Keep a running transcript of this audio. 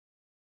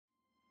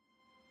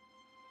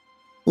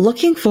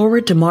Looking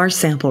forward to Mars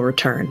sample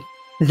return,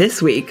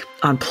 this week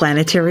on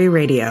Planetary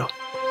Radio.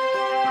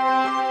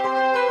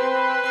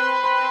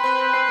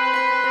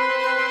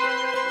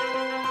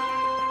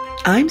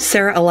 I'm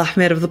Sarah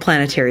Al-Ahmed of the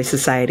Planetary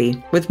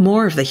Society, with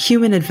more of the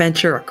human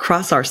adventure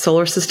across our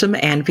solar system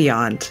and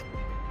beyond.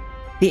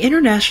 The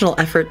international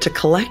effort to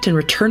collect and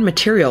return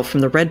material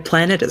from the Red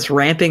Planet is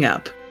ramping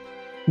up.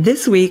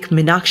 This week,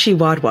 Meenakshi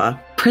Wadhwa,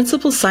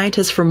 principal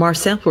scientist for Mars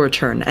sample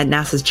return at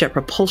NASA's Jet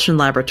Propulsion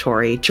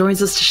Laboratory,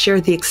 joins us to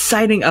share the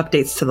exciting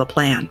updates to the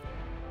plan.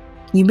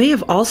 You may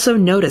have also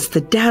noticed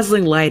the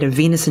dazzling light of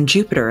Venus and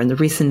Jupiter in the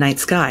recent night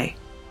sky.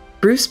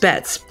 Bruce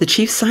Betts, the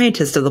chief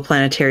scientist of the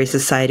Planetary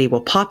Society, will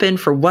pop in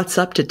for What's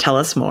Up to tell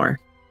us more.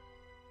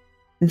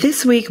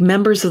 This week,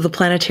 members of the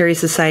Planetary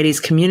Society's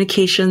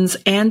communications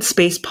and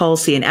space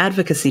policy and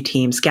advocacy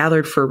teams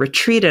gathered for a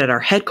retreat at our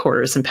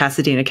headquarters in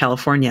Pasadena,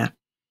 California.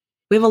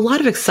 We have a lot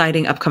of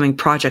exciting upcoming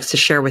projects to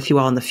share with you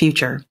all in the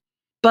future.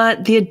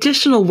 But the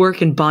additional work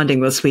and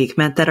bonding this week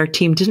meant that our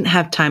team didn't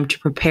have time to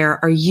prepare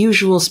our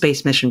usual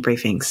space mission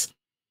briefings.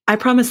 I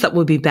promise that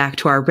we'll be back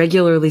to our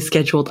regularly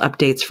scheduled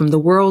updates from the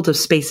world of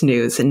space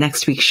news in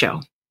next week's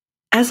show.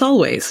 As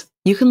always,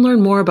 you can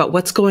learn more about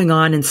what's going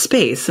on in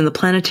space in the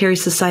Planetary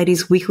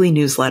Society's weekly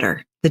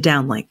newsletter, The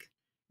Downlink.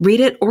 Read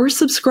it or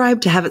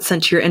subscribe to have it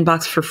sent to your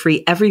inbox for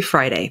free every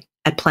Friday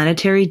at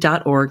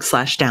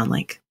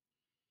planetary.org/downlink.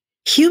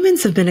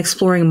 Humans have been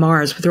exploring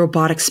Mars with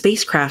robotic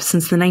spacecraft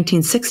since the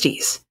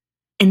 1960s.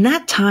 In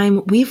that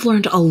time, we've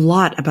learned a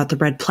lot about the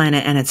Red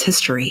Planet and its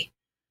history.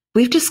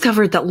 We've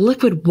discovered that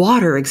liquid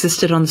water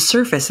existed on the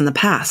surface in the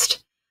past.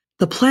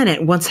 The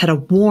planet once had a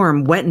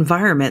warm, wet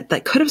environment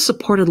that could have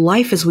supported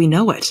life as we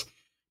know it.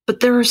 But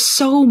there are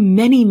so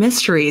many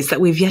mysteries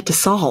that we've yet to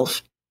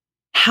solve.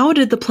 How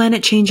did the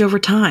planet change over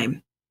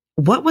time?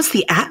 What was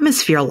the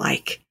atmosphere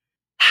like?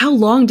 How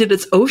long did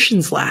its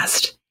oceans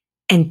last?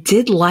 And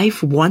did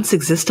life once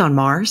exist on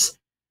Mars?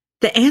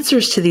 The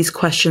answers to these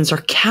questions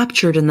are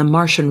captured in the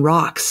Martian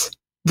rocks,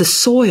 the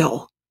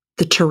soil,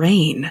 the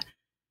terrain.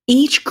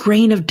 Each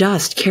grain of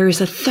dust carries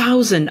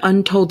 1,000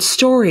 untold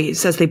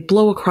stories as they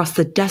blow across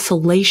the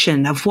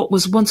desolation of what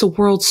was once a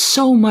world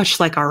so much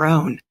like our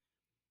own.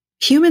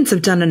 Humans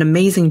have done an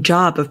amazing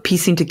job of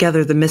piecing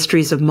together the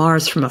mysteries of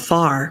Mars from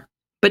afar.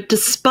 But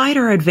despite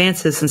our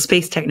advances in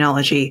space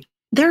technology,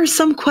 there are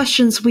some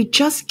questions we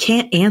just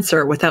can't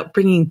answer without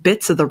bringing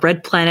bits of the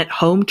Red Planet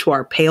home to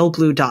our pale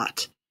blue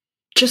dot.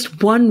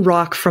 Just one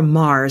rock from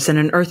Mars in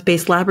an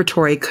Earth-based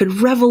laboratory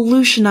could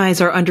revolutionize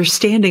our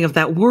understanding of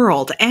that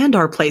world and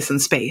our place in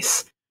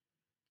space.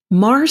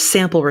 Mars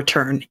sample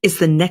return is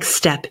the next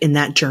step in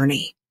that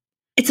journey.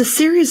 It's a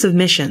series of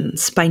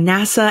missions by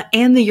NASA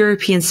and the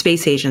European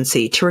Space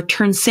Agency to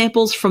return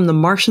samples from the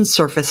Martian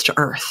surface to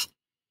Earth.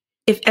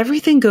 If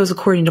everything goes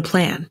according to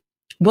plan,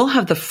 we'll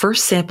have the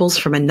first samples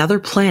from another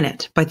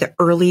planet by the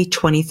early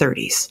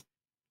 2030s.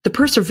 The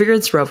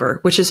Perseverance rover,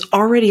 which is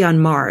already on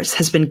Mars,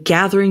 has been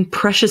gathering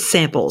precious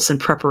samples in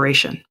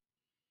preparation.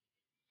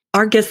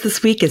 Our guest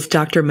this week is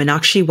Dr.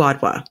 Meenakshi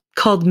Wadhwa,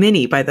 called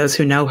Minnie by those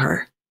who know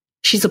her.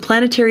 She's a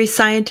planetary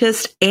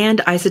scientist and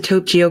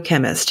isotope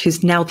geochemist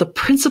who's now the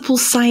principal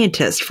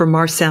scientist for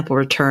Mars sample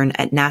return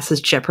at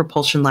NASA's Jet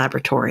Propulsion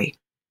Laboratory.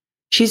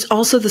 She's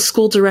also the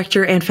school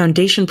director and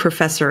foundation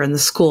professor in the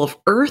School of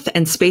Earth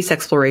and Space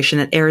Exploration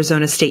at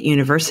Arizona State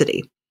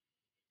University.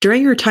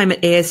 During her time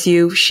at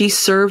ASU, she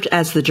served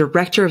as the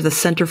director of the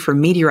Center for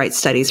Meteorite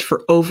Studies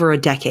for over a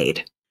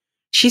decade.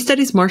 She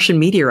studies Martian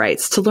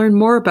meteorites to learn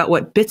more about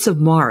what bits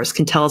of Mars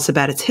can tell us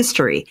about its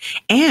history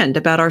and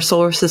about our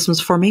solar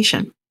system's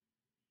formation.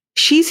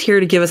 She's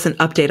here to give us an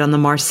update on the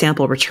Mars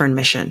sample return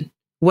mission,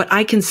 what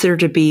I consider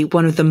to be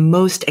one of the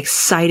most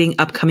exciting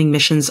upcoming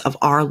missions of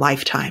our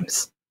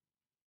lifetimes.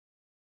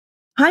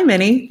 Hi,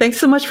 Minnie. Thanks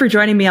so much for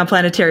joining me on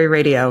Planetary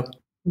Radio.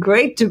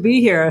 Great to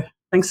be here.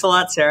 Thanks a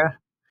lot, Sarah.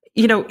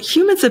 You know,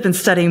 humans have been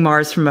studying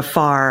Mars from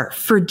afar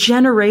for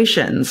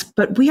generations,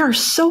 but we are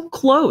so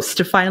close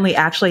to finally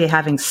actually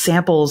having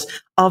samples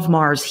of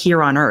Mars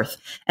here on Earth.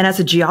 And as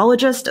a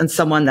geologist and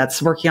someone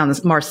that's working on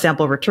this Mars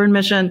sample return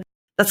mission,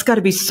 that's got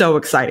to be so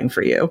exciting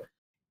for you.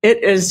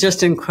 It is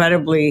just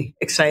incredibly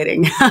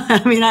exciting.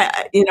 I mean,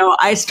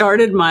 I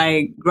started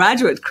my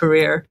graduate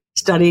career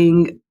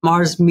studying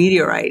Mars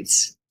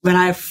meteorites. When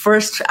I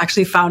first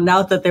actually found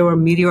out that there were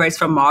meteorites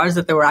from Mars,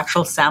 that there were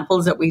actual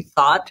samples that we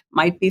thought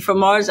might be from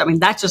Mars, I mean,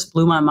 that just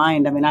blew my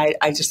mind. I mean,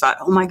 I just thought,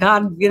 oh my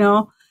God,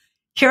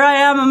 here I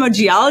am, I'm a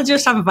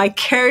geologist, I'm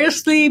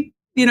vicariously,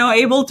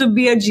 able to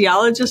be a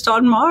geologist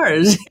on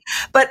Mars.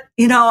 But,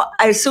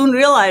 I soon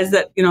realized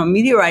that,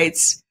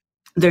 meteorites,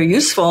 they're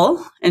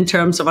useful in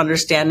terms of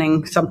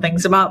understanding some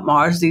things about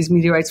Mars, these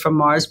meteorites from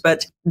Mars,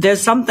 but there's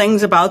some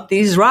things about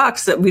these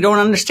rocks that we don't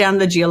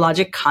understand the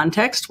geologic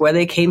context, where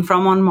they came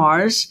from on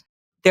Mars.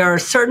 They are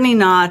certainly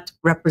not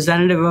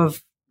representative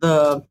of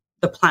the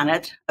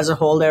planet as a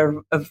whole. They're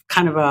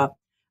kind of a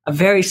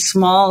very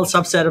small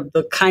subset of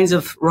the kinds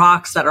of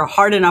rocks that are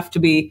hard enough to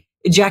be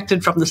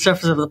ejected from the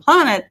surface of the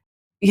planet.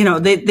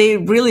 They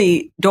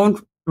really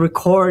don't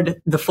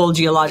record the full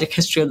geologic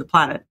history of the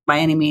planet by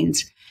any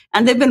means.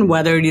 And they've been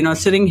weathered,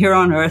 sitting here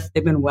on Earth,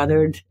 they've been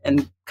weathered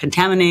and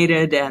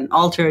contaminated and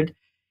altered.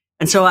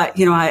 And so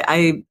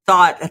I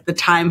thought at the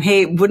time,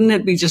 hey, wouldn't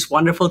it be just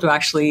wonderful to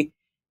actually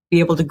be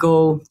able to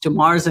go to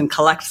Mars and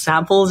collect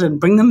samples and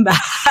bring them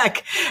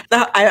back?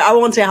 I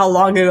won't say how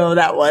long ago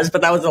that was,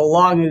 but that was a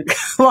long,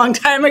 long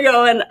time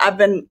ago. And I've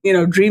been,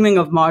 dreaming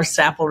of Mars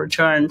sample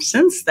return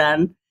since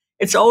then.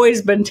 It's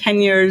always been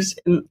 10 years,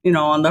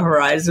 on the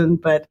horizon,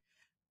 but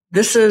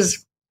this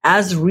is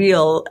as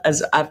real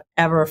as I've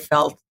ever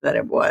felt that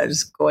it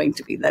was going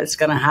to be, that it's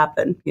going to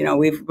happen.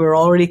 We're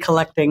already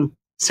collecting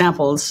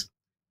samples.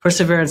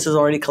 Perseverance is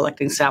already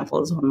collecting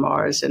samples on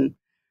Mars, and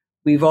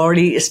we've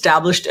already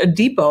established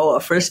a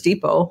first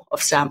depot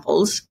of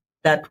samples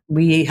that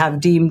we have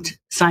deemed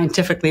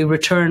scientifically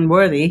return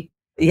worthy.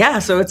 Yeah,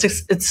 so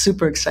it's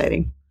super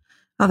exciting.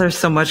 Oh, there's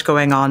so much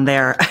going on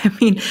there. I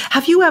mean,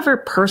 have you ever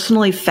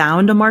personally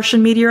found a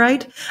Martian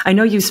meteorite? I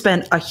know you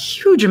spent a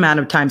huge amount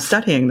of time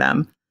studying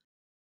them.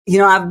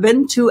 I've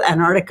been to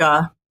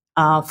Antarctica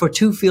for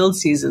 2 field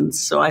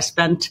seasons. So I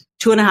spent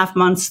 2.5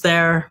 months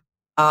there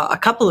a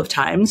couple of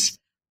times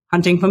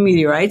hunting for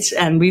meteorites,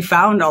 and we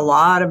found a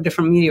lot of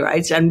different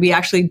meteorites. And we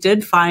actually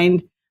did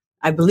find,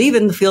 I believe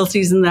in the field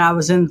season that I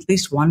was in, at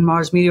least one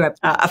Mars meteorite.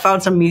 I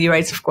found some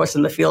meteorites, of course,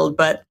 in the field,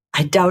 but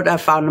I doubt I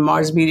found a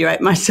Mars meteorite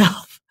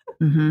myself.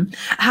 Mm-hmm.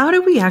 How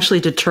do we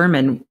actually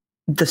determine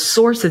the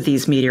source of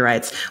these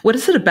meteorites? What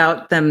is it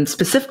about them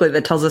specifically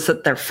that tells us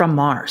that they're from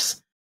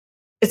Mars?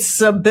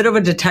 It's a bit of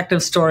a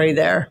detective story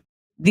there.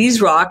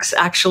 These rocks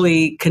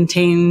actually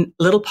contain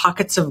little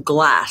pockets of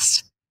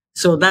glass.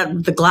 So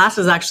that the glass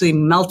is actually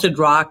melted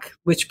rock,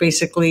 which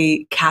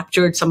basically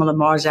captured some of the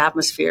Mars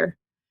atmosphere.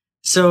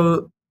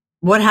 So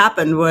what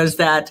happened was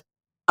that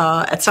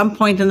at some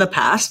point in the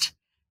past,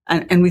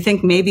 and we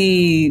think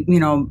maybe,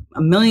 1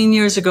 million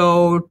years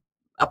ago,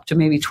 up to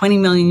maybe 20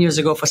 million years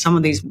ago for some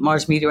of these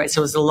Mars meteorites,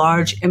 there was a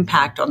large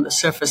impact on the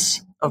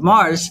surface of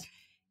Mars,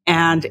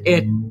 and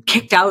it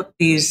kicked out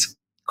these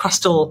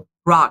crustal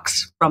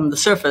rocks from the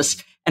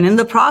surface. And in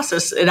the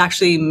process, it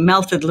actually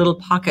melted little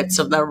pockets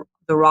of the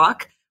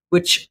rock,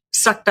 which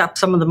sucked up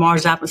some of the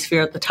Mars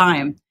atmosphere at the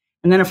time.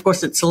 And then, of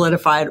course, it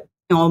solidified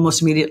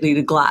almost immediately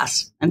to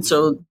glass. And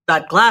so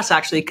that glass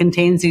actually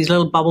contains these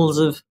little bubbles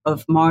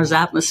of Mars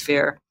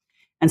atmosphere.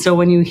 And so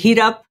when you heat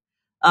up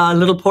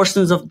little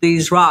portions of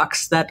these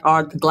rocks that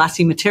are the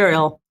glassy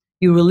material,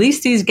 you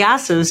release these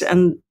gases,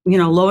 and,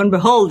 lo and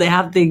behold, they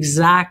have the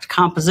exact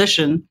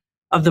composition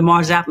of the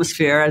Mars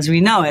atmosphere as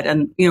we know it.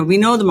 And, we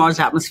know the Mars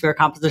atmosphere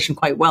composition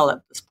quite well at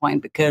this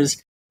point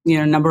because,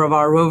 a number of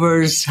our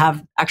rovers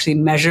have actually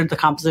measured the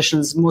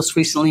compositions. Most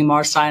recently,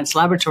 Mars Science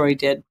Laboratory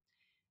did.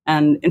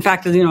 And in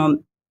fact,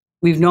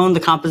 we've known the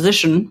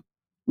composition.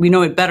 We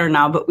know it better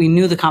now, but we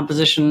knew the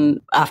composition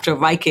after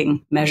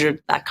Viking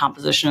measured that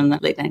composition in the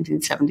late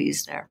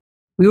 1970s there.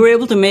 We were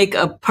able to make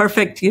a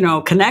perfect,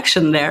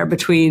 connection there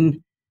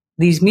between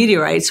these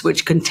meteorites,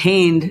 which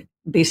contained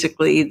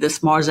basically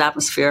this Mars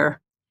atmosphere,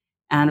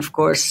 and of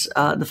course,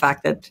 the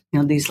fact that,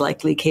 these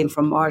likely came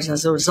from Mars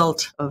as a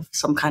result of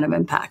some kind of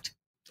impact.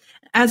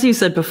 As you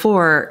said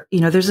before,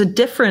 there's a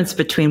difference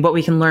between what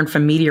we can learn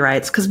from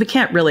meteorites because we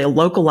can't really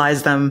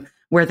localize them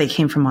where they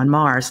came from on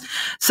Mars.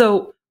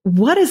 So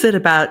what is it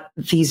about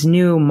these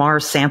new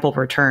Mars sample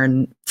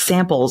return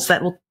samples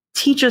that will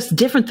teach us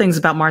different things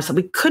about Mars that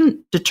we couldn't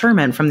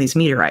determine from these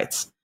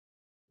meteorites?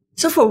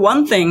 So for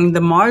one thing,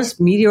 the Mars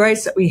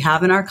meteorites that we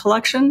have in our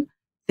collection,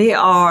 they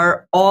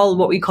are all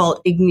what we call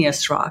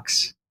igneous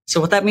rocks.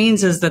 So what that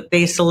means is that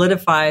they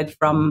solidified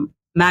from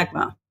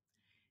magma.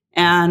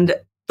 And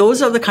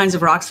those are the kinds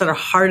of rocks that are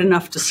hard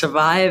enough to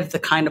survive the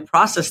kind of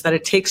process that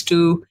it takes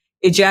to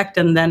eject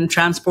and then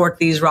transport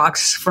these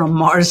rocks from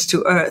Mars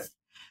to Earth.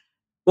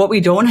 What we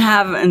don't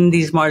have in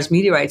these Mars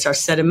meteorites are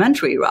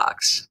sedimentary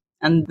rocks.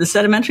 And the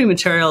sedimentary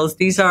materials,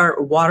 these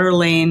are water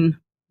lane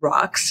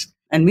rocks.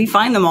 And we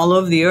find them all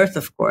over the Earth,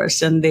 of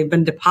course. And they've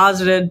been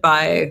deposited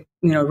by,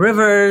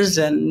 rivers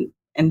and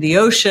the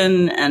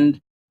ocean. And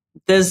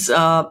there's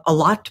a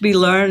lot to be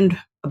learned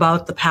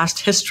about the past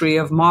history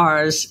of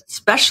Mars,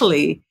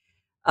 especially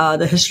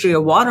the history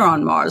of water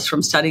on Mars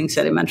from studying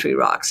sedimentary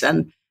rocks.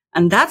 And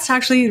that's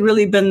actually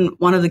really been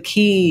one of the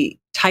key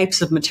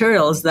types of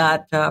materials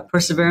that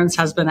Perseverance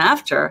has been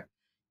after.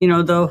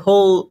 The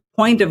whole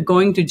point of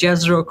going to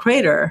Jezero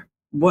Crater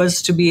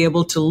was to be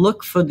able to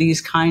look for these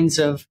kinds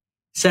of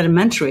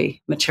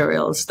sedimentary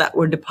materials that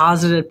were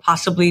deposited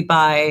possibly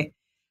by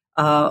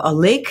a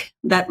lake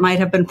that might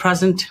have been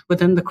present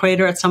within the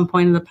crater at some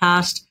point in the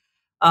past.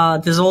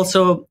 There's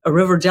also a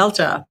river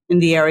delta in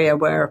the area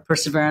where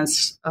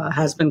Perseverance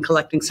has been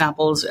collecting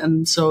samples.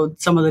 And so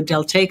some of the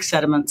deltaic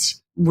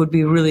sediments would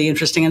be really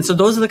interesting. And so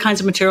those are the kinds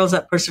of materials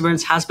that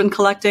Perseverance has been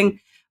collecting.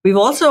 We've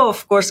also,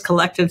 of course,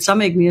 collected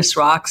some igneous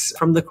rocks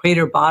from the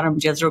crater bottom,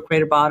 Jezero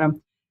Crater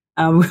bottom.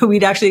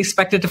 We'd actually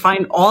expected to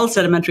find all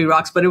sedimentary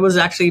rocks, but it was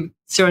actually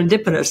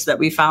serendipitous that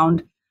we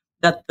found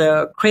that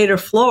the crater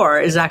floor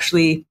is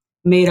actually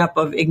made up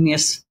of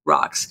igneous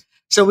rocks.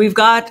 So we've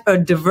got a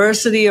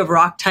diversity of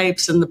rock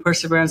types in the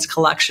Perseverance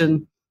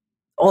collection,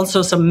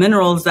 also some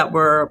minerals that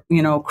were,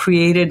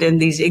 created in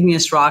these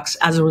igneous rocks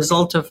as a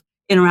result of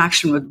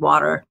interaction with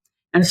water.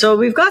 And so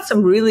we've got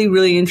some really,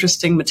 really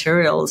interesting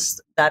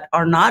materials that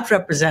are not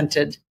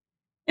represented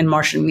in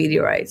Martian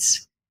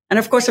meteorites. And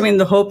of course,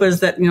 the hope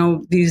is that,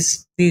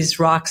 these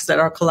rocks that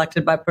are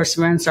collected by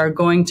Perseverance are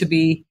going to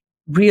be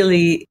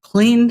really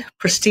clean,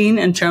 pristine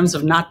in terms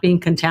of not being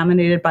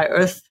contaminated by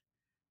Earth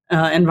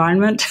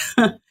environment.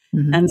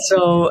 Mm-hmm. And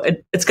so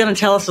it's going to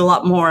tell us a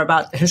lot more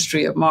about the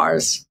history of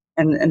Mars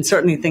and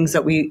certainly things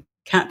that we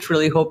can't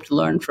really hope to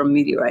learn from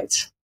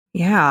meteorites.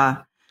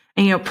 Yeah.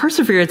 And,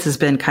 Perseverance has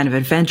been kind of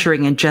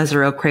adventuring in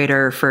Jezero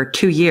Crater for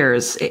 2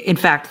 years. In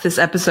fact, this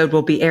episode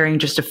will be airing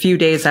just a few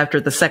days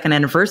after the second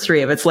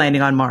anniversary of its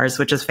landing on Mars,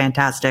 which is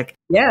fantastic.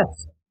 Yes.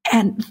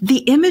 And the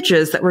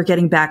images that we're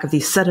getting back of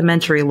these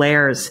sedimentary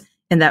layers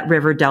in that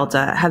river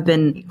delta have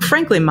been,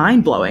 frankly,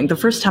 mind-blowing. The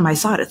first time I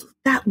saw it,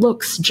 that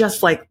looks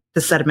just like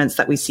the sediments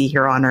that we see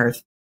here on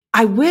Earth.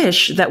 I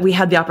wish that we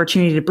had the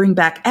opportunity to bring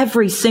back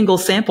every single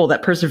sample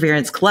that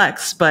Perseverance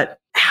collects, but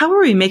how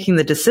are we making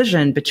the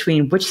decision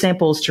between which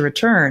samples to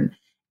return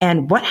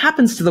and what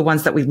happens to the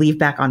ones that we leave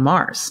back on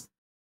Mars?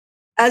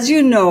 As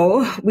you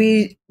know,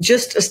 we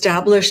just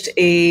established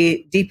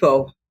a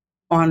depot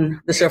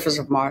on the surface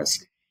of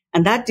Mars,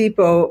 and that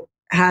depot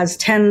has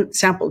 10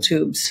 sample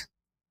tubes.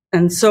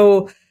 And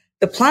so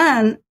the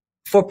plan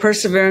for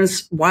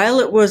Perseverance, while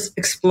it was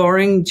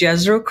exploring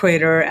Jezero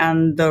Crater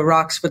and the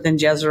rocks within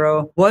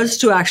Jezero, was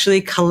to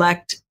actually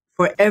collect,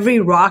 for every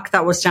rock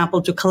that was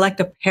sampled, to collect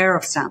a pair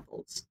of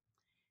samples.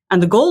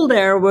 And the goal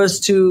there was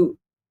to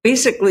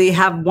basically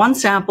have one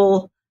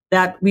sample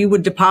that we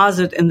would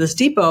deposit in this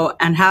depot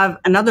and have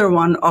another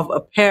one of a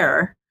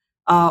pair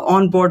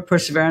on board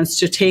Perseverance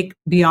to take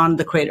beyond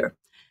the crater.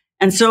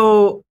 And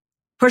so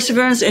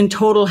Perseverance in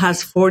total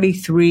has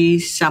 43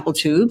 sample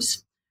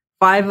tubes,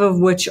 5 of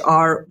which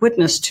are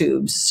witness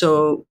tubes.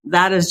 So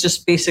that is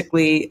just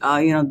basically,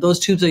 those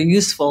tubes are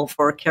useful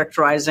for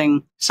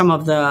characterizing some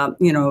of the,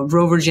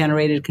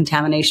 rover-generated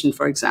contamination,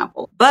 for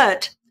example.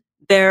 But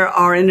there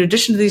are, in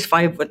addition to these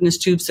 5 witness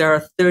tubes, there are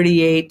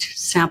 38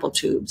 sample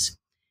tubes.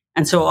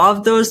 And so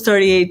of those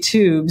 38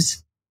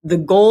 tubes, the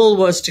goal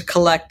was to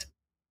collect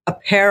a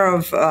pair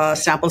of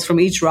samples from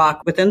each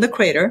rock within the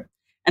crater.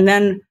 And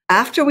then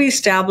after we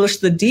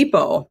established the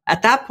depot,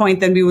 at that point,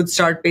 then we would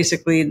start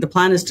the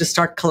plan is to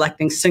start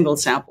collecting single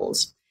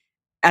samples.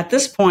 At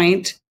this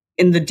point,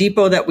 in the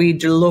depot that we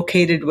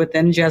located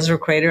within Jezero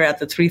Crater at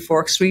the Three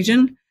Forks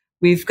region,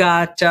 we've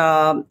got,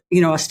 a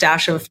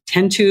stash of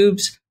 10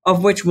 tubes,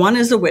 of which one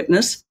is a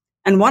witness,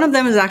 and one of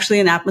them is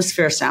actually an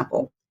atmosphere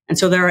sample. And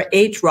so there are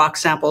 8 rock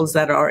samples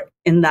that are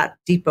in that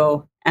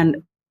depot,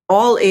 and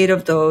all 8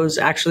 of those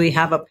actually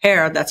have a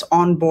pair that's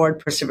on board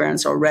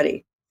Perseverance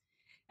already.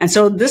 And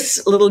so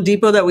this little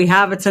depot that we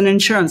have, it's an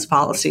insurance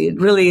policy. It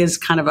really is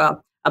kind of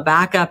a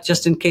backup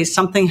just in case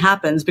something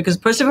happens, because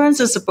Perseverance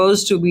is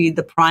supposed to be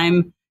the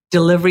prime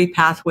delivery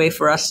pathway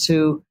for us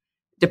to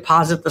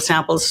deposit the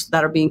samples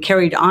that are being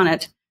carried on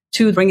it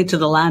to bring it to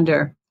the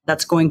lander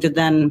that's going to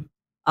then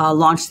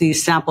launch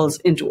these samples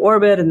into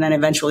orbit and then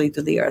eventually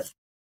to the Earth.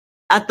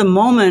 At the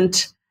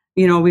moment,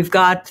 we've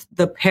got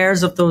the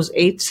pairs of those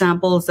 8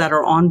 samples that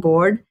are on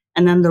board,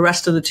 and then the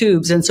rest of the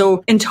tubes. And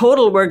so in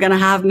total, we're going to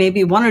have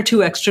maybe 1 or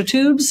 2 extra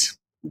tubes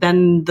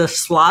than the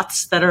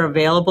slots that are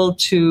available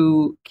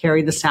to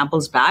carry the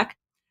samples back.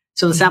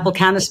 So the sample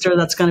canister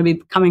that's going to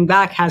be coming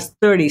back has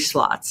 30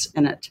 slots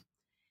in it.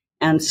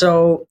 And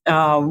so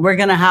we're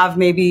going to have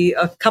maybe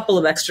a couple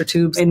of extra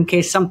tubes in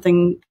case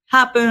something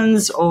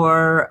happens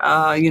or,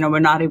 we're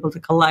not able to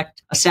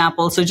collect a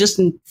sample. So just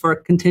for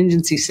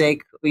contingency's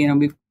sake,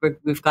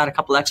 we've got a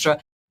couple extra.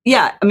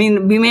 Yeah, we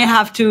may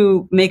have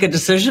to make a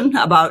decision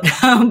about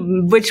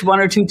which 1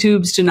 or 2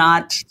 tubes to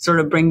not sort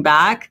of bring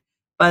back,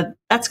 but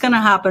that's going to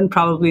happen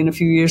probably in a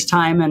few years'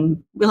 time,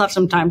 and we'll have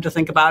some time to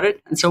think about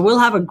it. And so we'll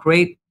have a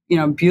great,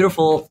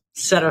 beautiful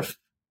set of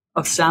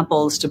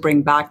samples to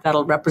bring back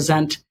that'll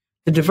represent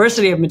the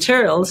diversity of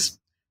materials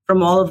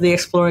from all of the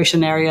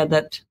exploration area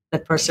that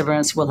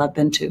Perseverance will have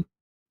been to.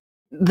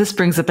 This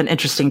brings up an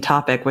interesting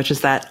topic, which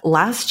is that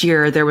last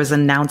year there was an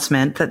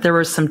announcement that there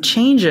were some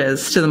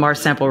changes to the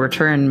Mars sample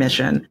return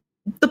mission.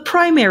 The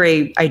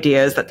primary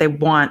idea is that they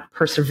want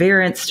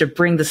Perseverance to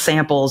bring the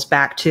samples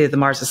back to the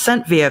Mars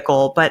Ascent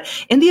vehicle. But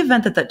in the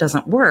event that that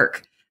doesn't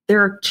work,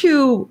 there are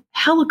 2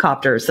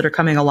 helicopters that are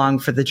coming along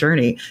for the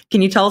journey.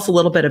 Can you tell us a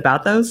little bit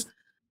about those?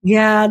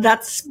 Yeah,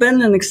 that's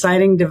been an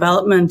exciting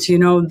development.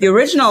 The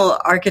original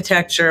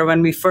architecture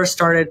when we first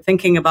started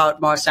thinking about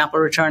Mars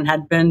sample return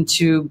had been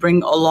to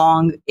bring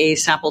along a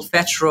sample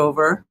fetch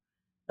rover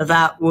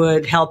that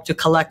would help to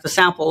collect the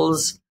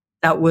samples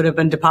that would have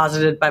been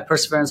deposited by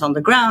Perseverance on the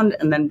ground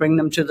and then bring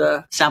them to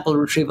the sample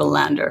retrieval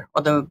lander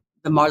or the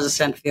Mars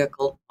Ascent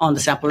vehicle on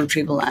the sample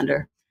retrieval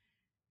lander.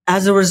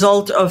 As a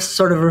result of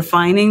sort of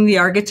refining the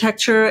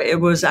architecture, it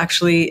was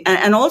actually,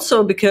 and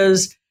also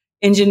because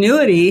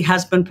Ingenuity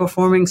has been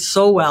performing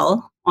so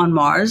well on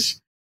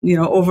Mars,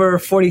 over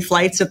 40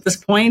 flights at this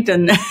point,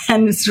 and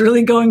it's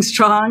really going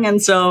strong.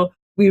 And so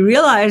we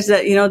realized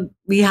that,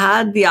 we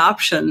had the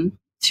option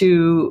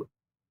to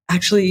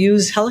actually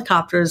use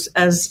helicopters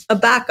as a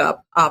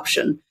backup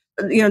option.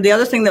 The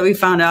other thing that we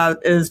found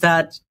out is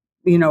that,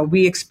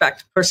 we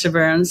expect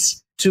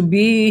Perseverance to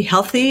be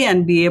healthy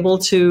and be able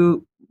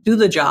to do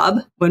the job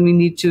when we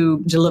need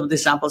to deliver the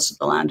samples to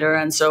the lander.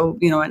 And so,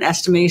 in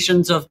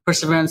estimations of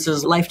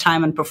Perseverance's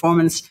lifetime and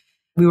performance,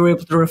 we were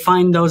able to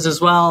refine those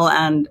as well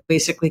and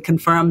basically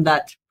confirm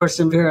that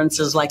Perseverance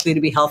is likely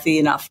to be healthy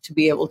enough to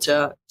be able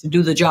to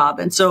do the job.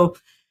 And so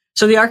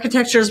the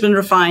architecture has been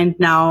refined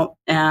now,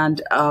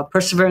 and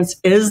Perseverance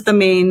is the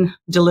main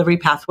delivery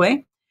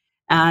pathway.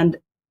 And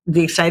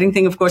the exciting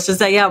thing, of course, is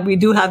that, we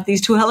do have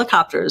these two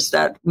helicopters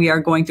that we are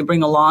going to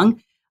bring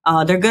along.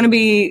 They're going to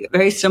be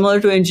very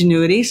similar to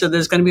Ingenuity. So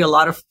there's going to be a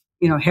lot of,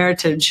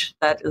 heritage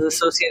that is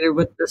associated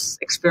with this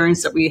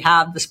experience that we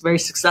have, this very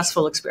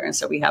successful experience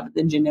that we have with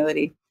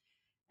Ingenuity.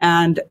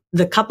 And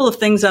the couple of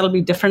things that'll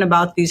be different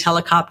about these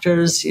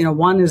helicopters,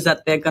 one is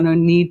that they're going to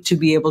need to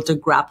be able to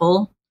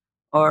grapple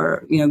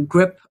or,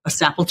 grip a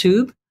sample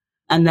tube.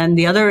 And then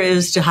the other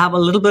is to have a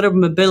little bit of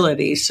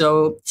mobility.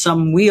 So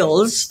some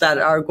wheels that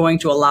are going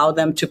to allow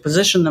them to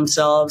position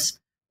themselves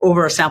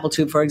over a sample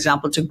tube, for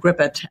example, to grip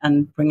it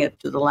and bring it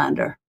to the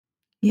lander.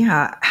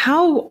 Yeah.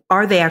 How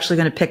are they actually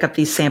going to pick up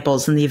these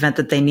samples in the event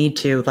that they need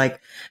to? Like,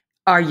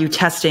 are you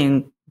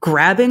testing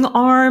grabbing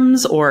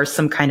arms or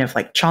some kind of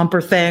like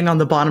chomper thing on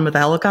the bottom of the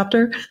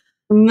helicopter?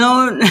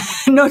 No,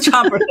 no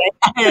chomper thing.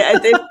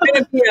 It's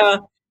going to be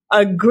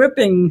a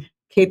gripping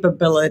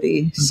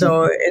capability. Mm-hmm.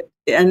 So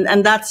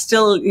and that's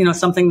still,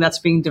 something that's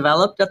being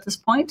developed at this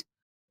point.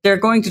 They're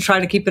going to try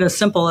to keep it as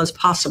simple as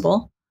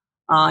possible.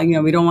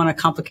 We don't want to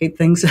complicate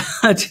things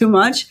too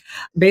much.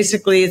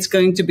 Basically, it's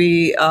going to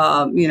be,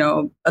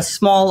 a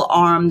small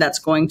arm that's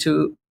going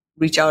to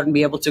reach out and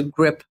be able to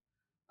grip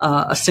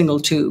a single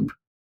tube.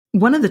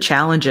 One of the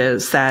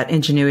challenges that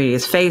Ingenuity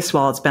has faced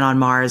while it's been on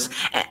Mars,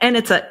 and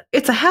it's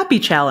a happy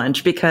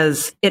challenge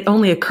because it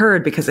only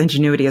occurred because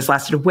Ingenuity has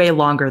lasted way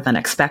longer than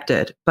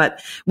expected.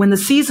 But when the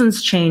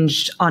seasons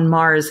changed on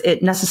Mars,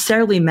 it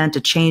necessarily meant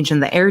a change in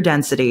the air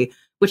density,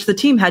 which the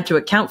team had to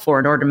account for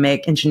in order to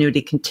make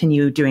Ingenuity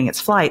continue doing its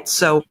flight.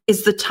 So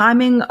is the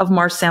timing of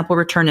Mars sample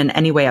return in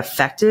any way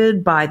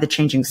affected by the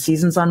changing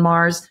seasons on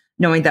Mars,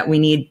 knowing that we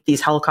need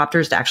these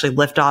helicopters to actually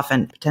lift off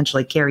and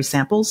potentially carry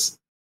samples?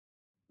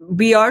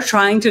 We are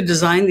trying to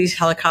design these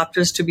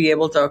helicopters to be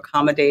able to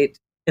accommodate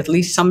at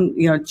least some,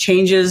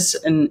 changes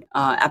in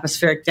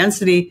atmospheric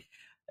density.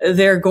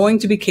 They're going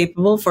to be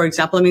capable. For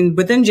example,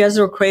 within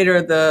Jezero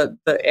Crater,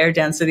 the air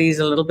density is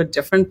a little bit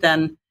different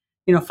than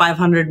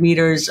 500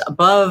 meters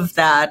above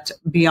that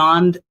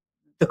beyond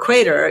the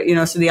crater,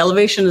 so the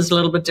elevation is a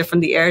little bit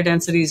different. The air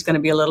density is going to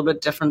be a little bit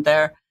different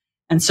there.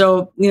 And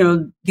so,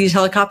 these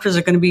helicopters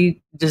are going to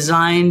be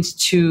designed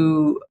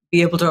to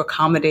be able to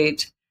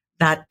accommodate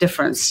that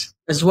difference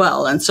as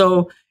well. And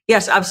so,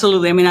 yes,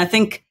 absolutely. I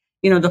think,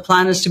 the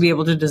plan is to be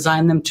able to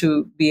design them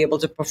to be able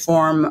to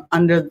perform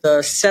under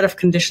the set of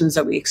conditions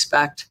that we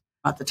expect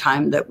at the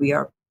time that we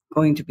are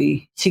going to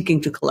be seeking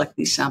to collect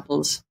these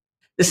samples.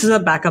 This is a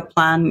backup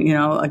plan.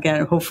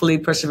 Again, hopefully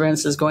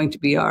Perseverance is going to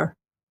be our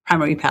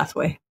primary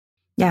pathway.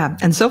 Yeah.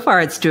 And so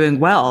far it's doing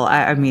well.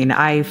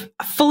 I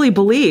fully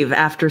believe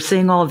after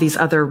seeing all of these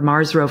other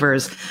Mars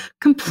rovers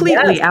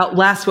completely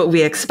outlast what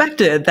we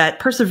expected, that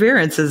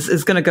Perseverance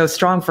is going to go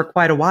strong for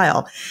quite a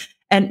while.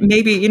 And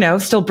maybe,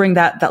 still bring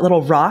that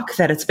little rock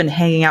that it's been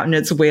hanging out in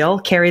its wheel,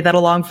 carry that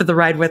along for the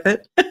ride with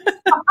it.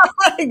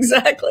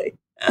 Exactly.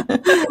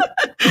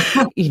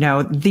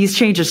 These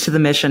changes to the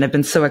mission have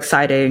been so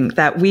exciting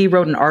that we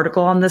wrote an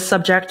article on this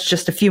subject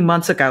just a few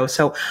months ago.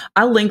 So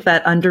I'll link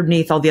that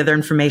underneath all the other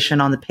information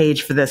on the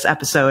page for this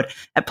episode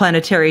at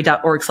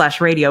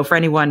planetary.org/radio for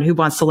anyone who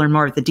wants to learn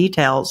more of the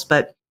details.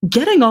 But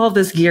getting all of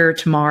this gear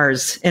to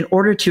Mars in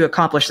order to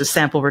accomplish the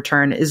sample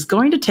return is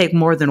going to take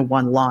more than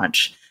one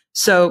launch.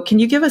 So can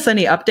you give us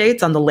any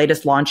updates on the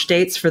latest launch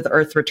dates for the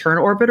Earth Return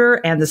Orbiter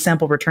and the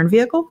sample return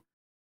vehicle?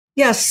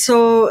 Yes.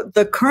 So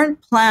the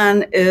current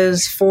plan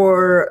is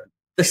for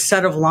the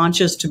set of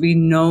launches to be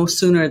no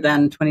sooner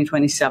than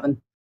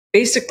 2027.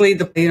 Basically,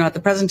 at the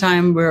present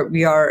time,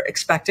 we are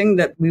expecting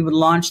that we would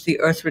launch the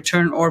Earth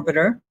Return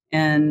Orbiter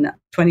in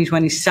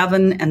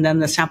 2027, and then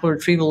the sample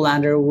retrieval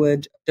lander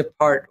would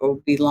depart or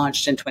be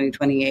launched in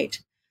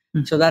 2028.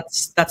 Mm-hmm. So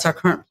that's our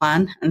current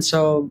plan. And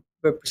so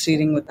we're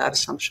proceeding with that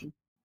assumption.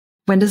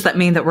 When does that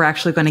mean that we're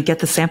actually going to get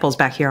the samples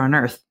back here on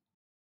Earth?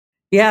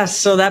 Yes,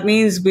 so that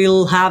means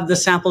we'll have the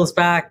samples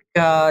back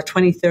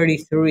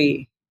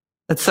 2033.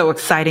 That's so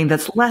exciting.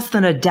 That's less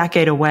than a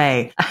decade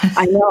away.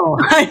 I know.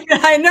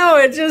 I know.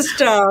 It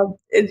just,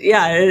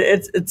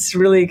 it's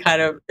really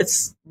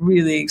it's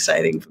really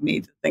exciting for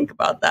me to think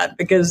about that,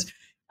 because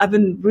I've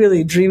been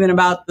really dreaming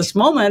about this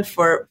moment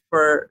for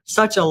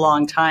such a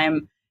long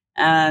time.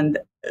 And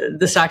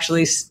this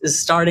actually is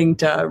starting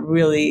to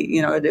really,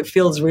 it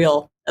feels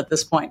real at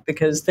this point,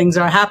 because things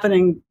are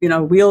happening,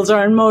 wheels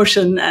are in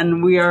motion,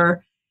 and we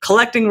are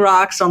collecting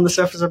rocks on the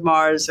surface of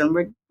Mars, and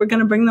we're going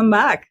to bring them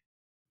back.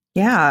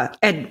 Yeah.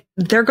 And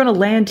they're going to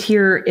land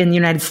here in the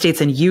United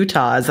States in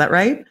Utah. Is that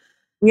right?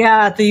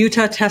 Yeah, at the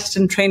Utah Test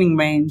and Training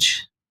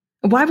Range.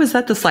 Why was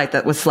that the site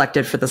that was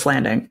selected for this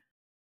landing?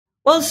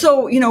 Well,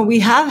 so, we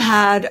have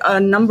had a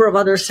number of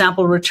other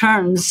sample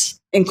returns,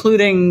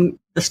 including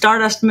the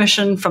Stardust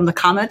mission from the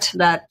Comet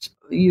that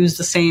used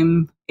the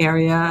same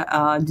area.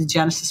 The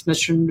Genesis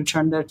mission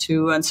returned there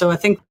too. And so I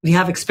think we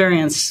have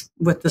experience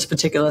with this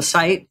particular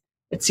site.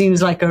 It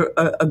seems like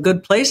a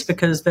good place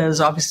because there's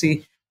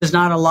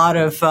not a lot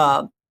of,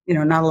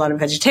 not a lot of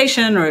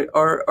vegetation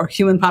or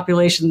human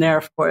population there,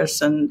 of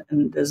course. And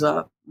there's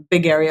a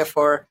big area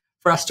for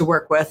us to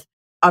work with.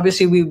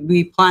 Obviously,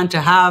 we plan to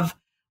have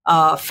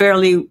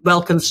fairly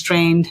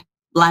well-constrained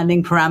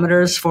landing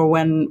parameters for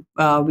when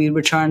we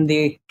return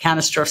the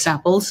canister of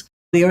samples.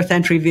 The Earth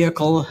entry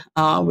vehicle,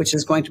 which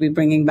is going to be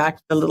bringing back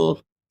the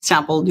little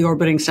sample, the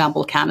orbiting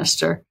sample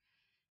canister.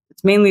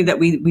 It's mainly that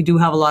we do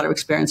have a lot of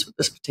experience with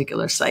this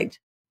particular site.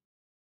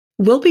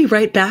 We'll be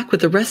right back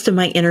with the rest of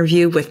my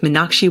interview with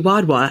Meenakshi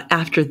Wadhwa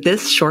after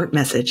this short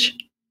message.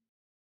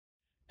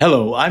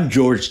 Hello, I'm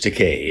George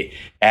Takei,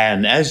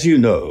 and as you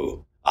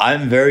know,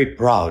 I'm very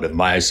proud of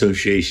my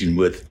association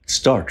with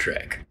Star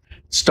Trek.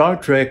 Star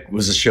Trek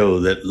was a show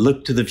that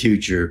looked to the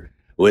future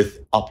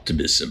with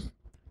optimism,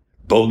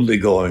 boldly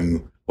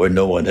going where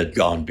no one had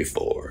gone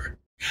before.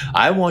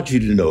 I want you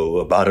to know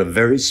about a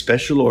very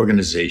special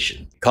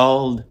organization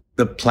called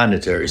the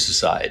Planetary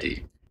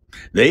Society.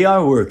 They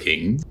are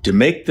working to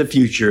make the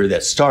future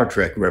that Star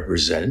Trek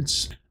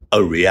represents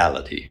a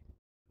reality.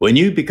 When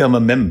you become a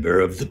member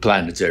of the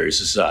Planetary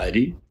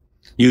Society,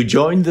 you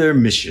join their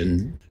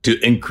mission to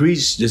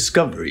increase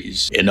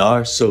discoveries in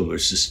our solar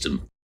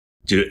system,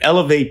 to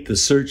elevate the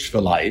search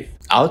for life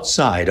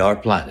outside our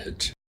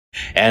planet,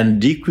 and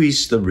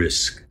decrease the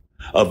risk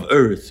of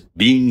Earth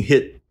being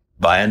hit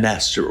by an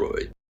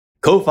asteroid.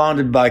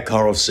 Co-founded by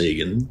Carl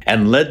Sagan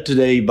and led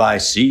today by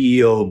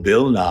CEO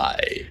Bill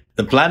Nye,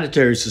 the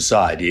Planetary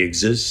Society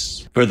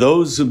exists for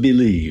those who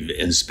believe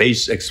in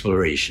space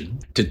exploration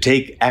to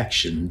take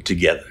action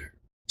together.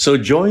 So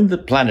join the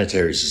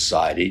Planetary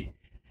Society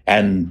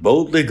and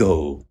boldly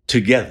go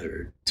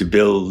together to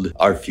build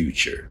our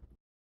future.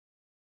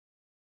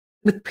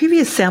 With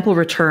previous sample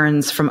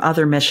returns from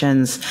other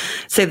missions,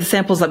 say the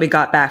samples that we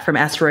got back from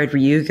asteroid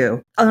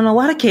Ryugu, in a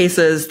lot of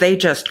cases, they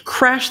just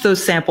crash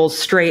those samples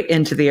straight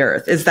into the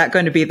Earth. Is that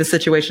going to be the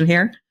situation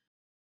here?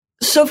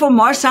 So for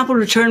Mars sample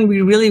return,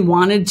 we really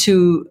wanted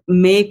to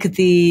make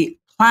the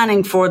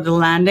planning for the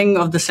landing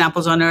of the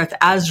samples on Earth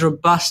as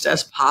robust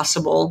as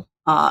possible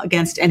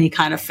against any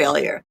kind of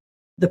failure.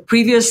 The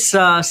previous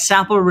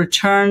sample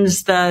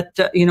returns that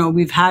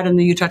we've had in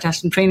the Utah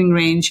Test and Training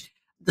Range,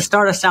 the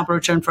Stardust sample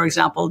return, for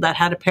example, that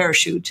had a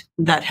parachute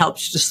that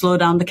helped to slow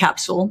down the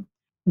capsule.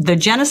 The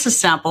Genesis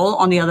sample,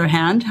 on the other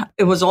hand,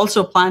 it was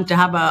also planned to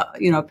have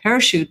a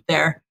parachute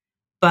there,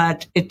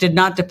 but it did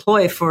not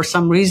deploy for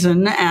some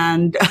reason.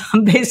 And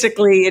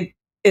basically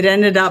it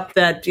ended up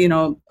that,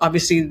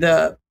 obviously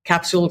the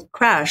capsule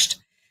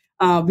crashed.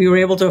 We were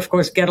able to, of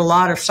course, get a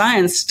lot of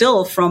science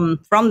still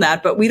from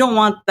that, but we don't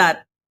want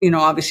that,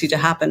 obviously to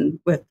happen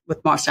with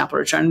Mars sample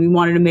return. We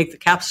wanted to make the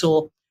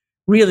capsule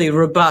really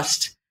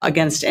robust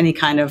against any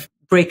kind of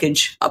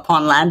breakage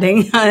upon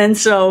landing. And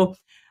so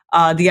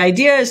the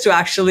idea is to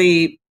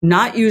actually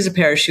not use a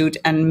parachute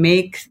and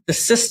make the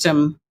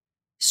system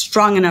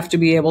strong enough to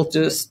be able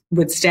to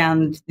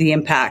withstand the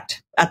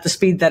impact at the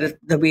speed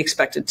that we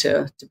expected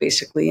to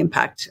basically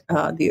impact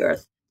the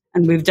Earth.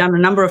 And we've done a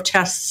number of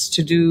tests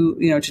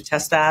to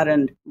test that,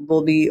 and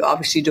we'll be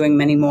obviously doing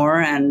many more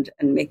and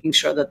making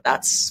sure that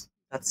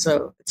it's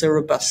a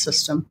robust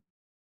system.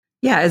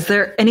 Yeah. Is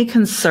there any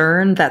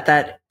concern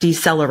that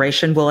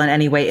deceleration will in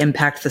any way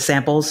impact the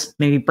samples,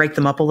 maybe break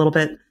them up a little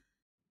bit?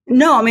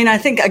 No, I mean, I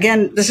think,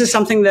 again, this is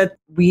something that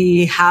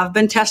we have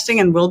been testing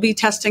and will be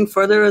testing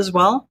further as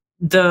well.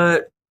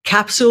 The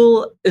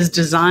capsule is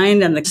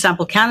designed and the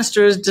sample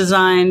canister is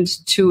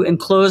designed to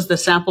enclose the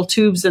sample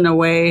tubes in a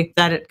way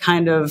that it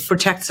kind of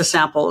protects the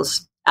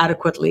samples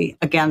adequately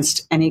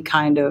against any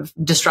kind of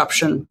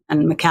disruption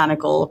and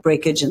mechanical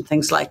breakage and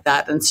things like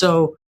that. And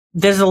so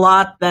there's a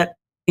lot that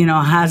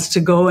has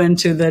to go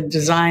into the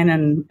design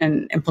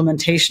and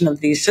implementation of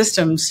these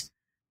systems,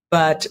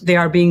 but they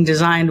are being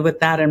designed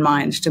with that in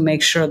mind to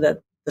make sure that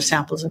the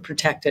samples are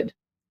protected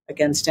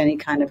against any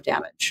kind of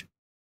damage.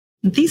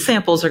 These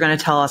samples are going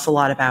to tell us a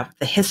lot about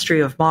the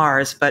history of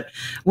Mars, but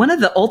one of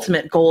the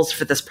ultimate goals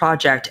for this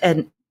project,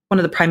 and one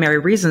of the primary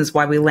reasons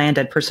why we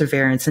landed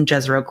Perseverance in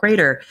Jezero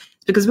Crater,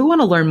 is because we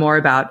want to learn more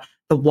about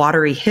the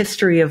watery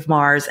history of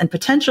Mars and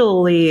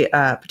potentially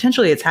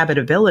its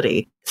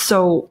habitability.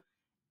 So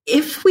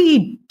if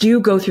we do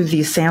go through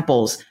these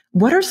samples,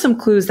 what are some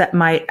clues that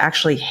might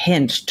actually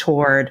hint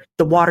toward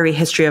the watery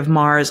history of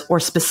Mars, or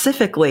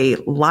specifically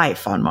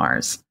life on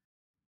Mars?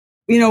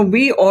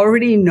 We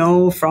already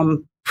know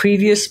from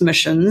previous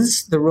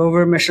missions, the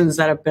rover missions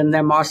that have been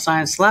there, Mars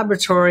Science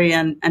Laboratory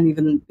and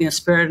even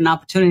Spirit and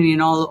Opportunity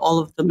and all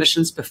of the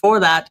missions before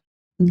that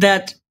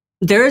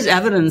there is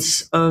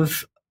evidence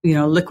of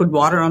liquid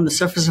water on the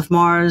surface of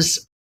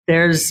Mars.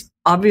 There's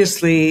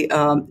obviously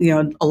a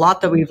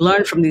lot that we've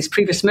learned from these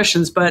previous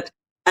missions, but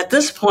At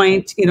this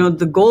point,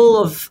 the goal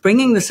of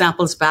bringing the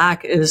samples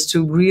back is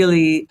to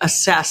really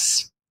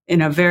assess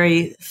in a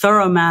very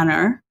thorough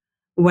manner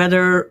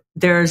whether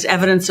there's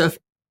evidence of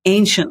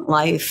ancient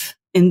life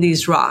in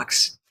these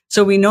rocks.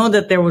 So we know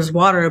that there was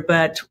water,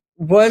 but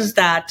was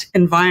that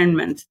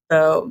environment,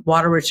 the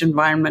water-rich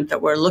environment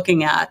that we're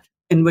looking at,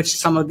 in which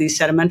some of these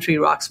sedimentary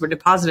rocks were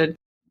deposited,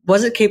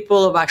 was it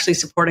capable of actually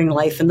supporting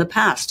life in the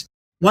past?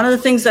 One of the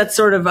things that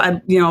sort of, I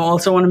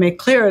also want to make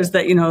clear is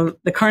that,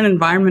 the current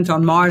environment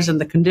on Mars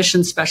and the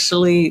conditions,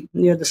 especially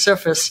near the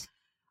surface,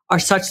 are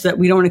such that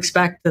we don't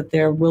expect that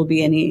there will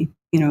be any,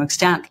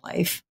 extant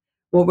life.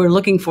 What we're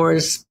looking for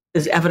is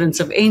evidence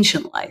of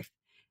ancient life.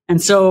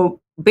 And so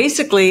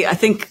basically, I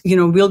think,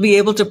 we'll be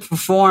able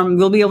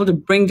to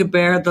bring to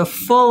bear the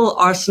full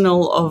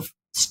arsenal of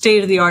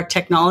state-of-the-art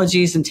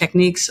technologies and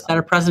techniques that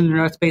are present in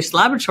Earth-based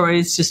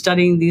laboratories to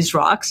studying these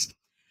rocks.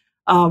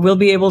 We'll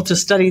be able to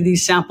study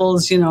these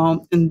samples,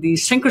 in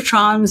these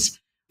synchrotrons,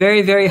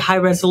 very, very high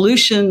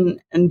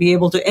resolution, and be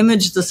able to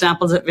image the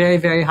samples at very,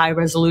 very high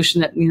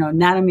resolution at,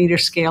 nanometer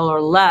scale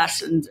or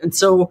less. And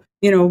so,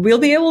 we'll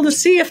be able to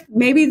see if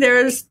maybe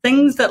there's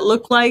things that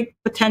look like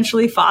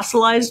potentially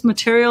fossilized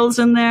materials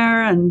in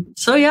there. And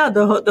so,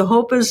 the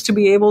hope is to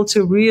be able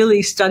to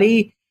really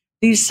study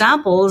these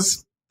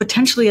samples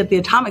potentially at the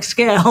atomic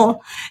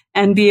scale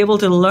and be able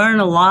to learn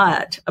a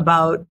lot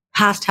about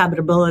past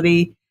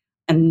habitability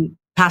and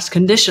past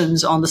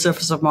conditions on the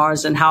surface of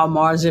Mars and how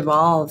Mars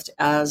evolved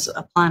as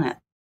a planet.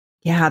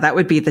 Yeah, that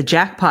would be the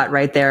jackpot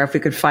right there. If we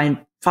could find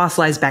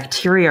fossilized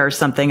bacteria or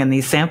something in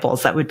these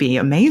samples, that would be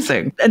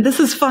amazing. And this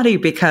is funny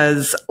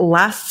because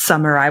last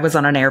summer I was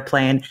on an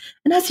airplane,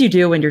 and as you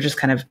do when you're just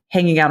kind of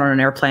hanging out on an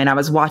airplane, I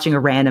was watching a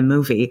random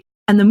movie.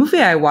 And the movie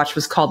I watched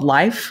was called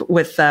Life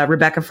with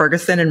Rebecca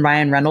Ferguson and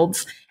Ryan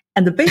Reynolds.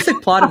 And the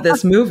basic plot of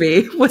this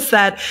movie was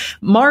that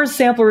Mars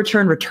Sample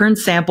Return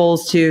returns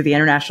samples to the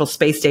International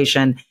Space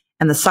Station,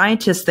 and the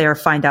scientists there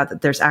find out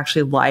that there's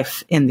actually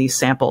life in these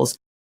samples.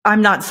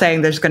 I'm not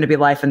saying there's going to be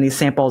life in these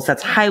samples.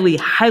 That's highly,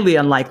 highly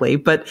unlikely.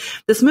 But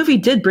this movie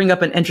did bring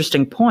up an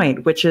interesting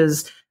point, which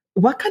is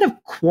what kind of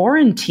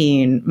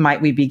quarantine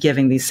might we be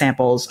giving these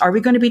samples? Are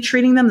we going to be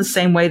treating them the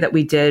same way that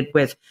we did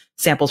with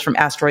samples from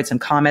asteroids and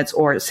comets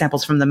or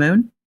samples from the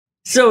moon?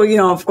 So,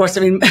 of course,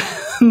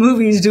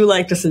 movies do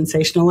like to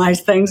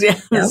sensationalize things. Yeah.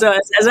 Yep. So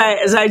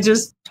as I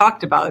just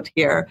talked about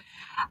here,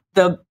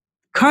 the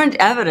current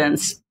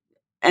evidence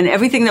and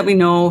everything that we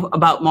know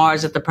about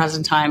Mars at the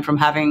present time, from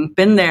having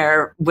been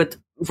there with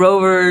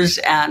rovers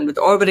and with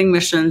orbiting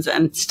missions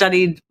and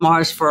studied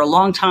Mars for a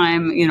long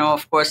time,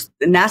 of course,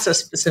 NASA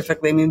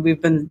specifically, we've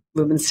been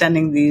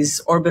sending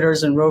these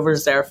orbiters and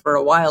rovers there for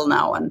a while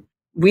now. And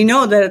we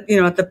know that,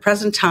 at the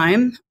present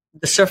time,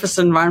 the surface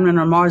environment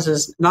on Mars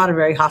is not a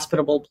very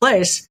hospitable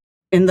place.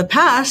 In the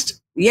past,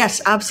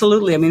 yes,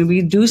 absolutely.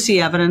 We do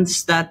see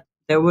evidence that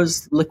there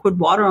was liquid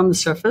water on the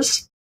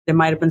surface. There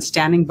might have been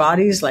standing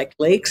bodies like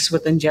lakes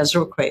within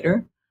Jezero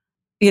Crater.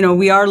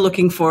 We are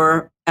looking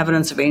for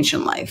evidence of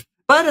ancient life.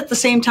 But at the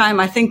same time,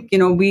 I think,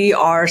 we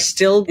are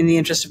still in the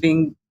interest of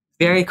being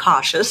very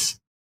cautious,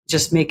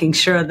 just making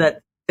sure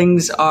that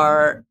things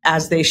are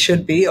as they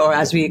should be or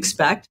as we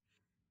expect.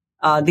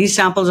 These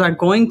samples are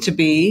going to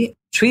be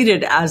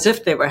treated as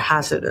if they were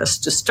hazardous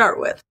to start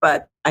with.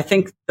 But I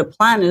think the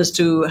plan is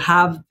to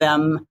have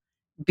them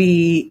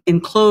be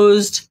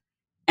enclosed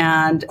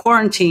and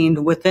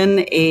quarantined within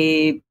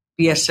a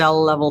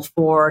BSL level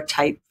 4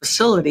 type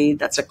facility.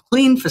 That's a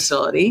clean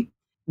facility.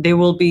 They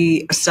will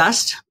be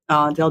assessed.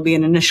 There'll be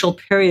an initial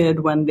period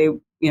when we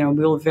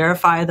will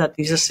verify that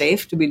these are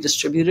safe to be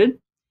distributed.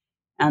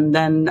 And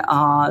then,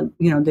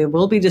 they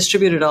will be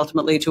distributed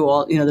ultimately to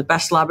all, the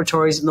best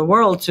laboratories in the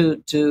world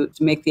to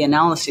make the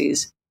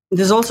analyses.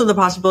 There's also the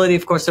possibility,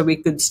 of course, that we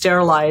could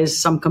sterilize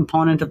some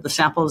component of the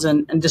samples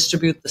and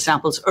distribute the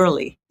samples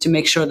early to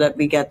make sure that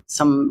we get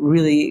some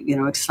really,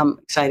 some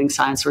exciting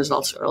science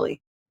results early.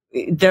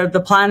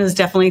 The plan is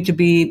definitely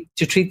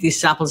to treat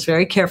these samples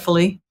very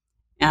carefully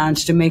and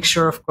to make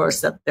sure, of course,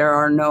 that there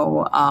are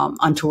no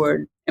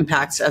untoward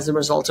impacts as a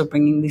result of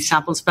bringing these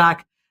samples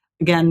back.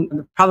 Again,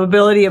 the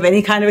probability of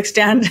any kind of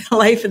extant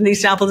life in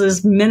these samples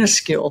is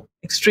minuscule,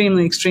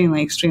 extremely,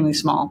 extremely, extremely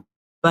small.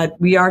 But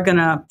we are going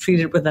to treat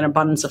it with an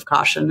abundance of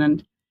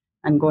caution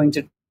and going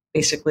to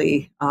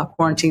basically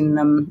quarantine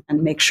them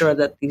and make sure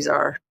that these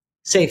are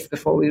safe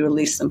before we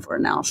release them for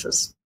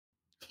analysis.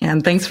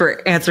 And thanks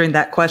for answering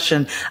that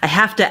question. I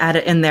have to add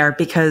it in there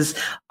because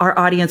our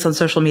audience on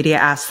social media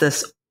asks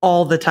this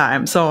all the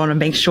time. So I want to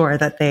make sure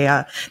that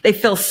they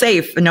feel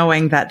safe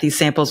knowing that these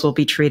samples will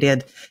be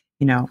treated,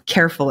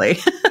 carefully.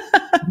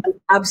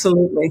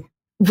 Absolutely.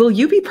 Will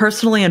you be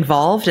personally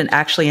involved in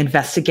actually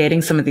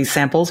investigating some of these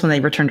samples when they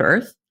return to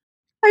Earth?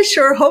 I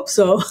sure hope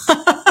so.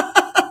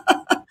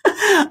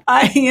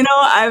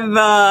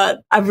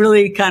 I've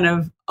really kind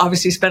of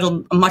obviously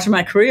spent much of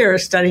my career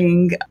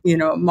studying,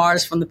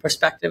 Mars from the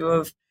perspective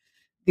of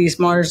these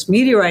Mars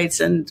meteorites,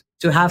 and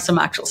to have some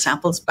actual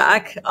samples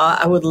back,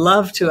 I would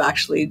love to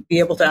actually be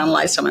able to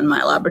analyze some in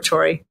my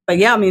laboratory. But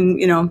yeah,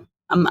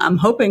 I'm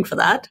hoping for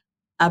that.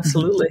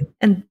 Absolutely.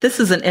 And this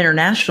is an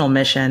international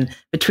mission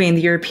between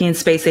the European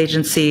Space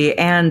Agency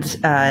and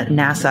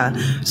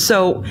NASA.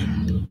 So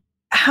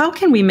how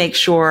can we make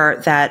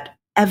sure that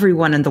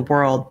everyone in the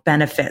world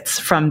benefits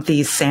from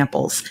these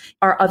samples?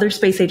 Are other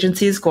space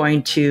agencies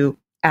going to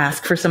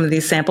ask for some of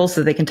these samples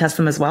so they can test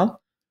them as well?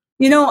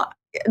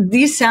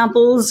 These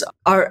samples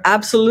are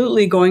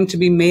absolutely going to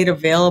be made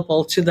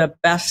available to the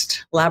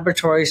best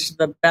laboratories, to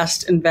the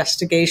best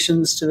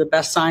investigations, to the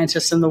best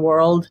scientists in the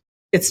world.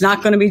 It's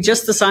not going to be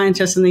just the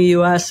scientists in the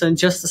US and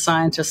just the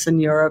scientists in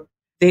Europe.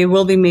 They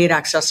will be made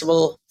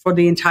accessible for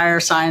the entire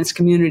science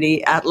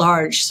community at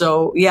large.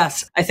 So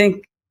yes, I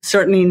think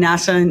certainly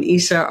NASA and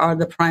ESA are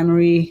the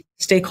primary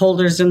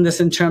stakeholders in this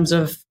in terms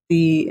of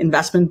the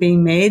investment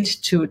being made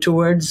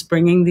towards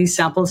bringing these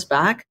samples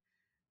back.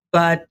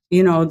 But,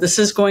 this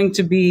is going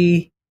to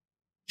be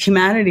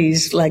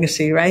humanity's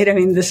legacy, right? I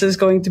mean, this is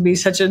going to be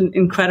such an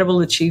incredible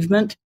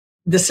achievement.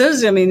 It's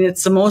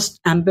the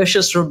most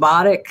ambitious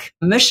robotic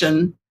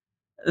mission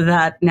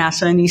that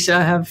NASA and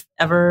ESA have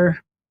ever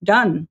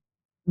done.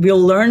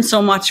 We'll learn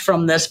so much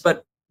from this,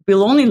 but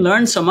we'll only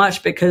learn so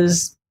much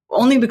because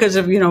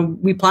of,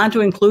 we plan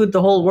to include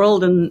the whole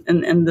world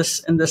in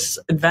this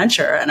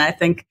adventure. And I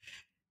think,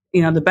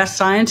 the best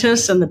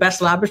scientists and the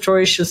best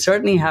laboratories should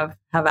certainly have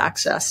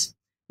access,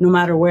 no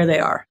matter where they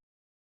are.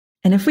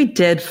 And if we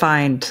did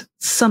find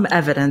some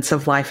evidence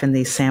of life in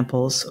these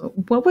samples,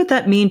 what would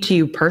that mean to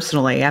you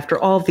personally after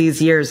all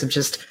these years of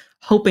just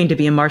hoping to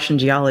be a Martian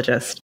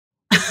geologist?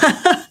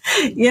 To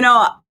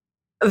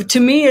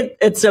me,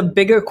 it's a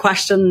bigger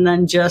question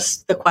than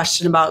just the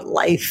question about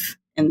life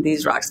in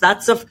these rocks.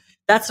 That's of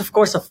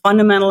course a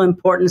fundamental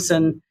importance,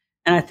 and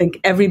I think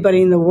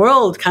everybody in the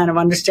world kind of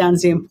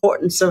understands the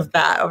importance of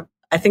that.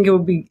 I think it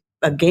would be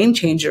a game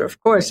changer, of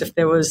course, if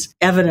there was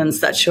evidence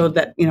that showed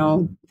that,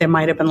 there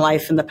might have been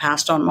life in the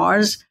past on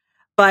Mars.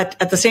 But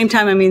at the same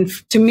time,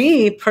 to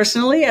me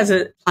personally, as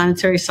a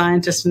planetary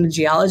scientist and a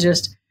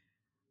geologist,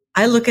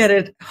 I look at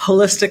it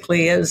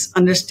holistically as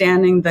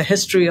understanding the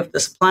history of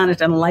this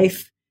planet and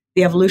life,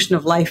 the evolution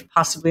of life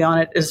possibly on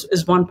it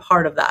is one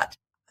part of that.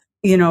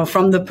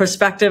 From the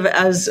perspective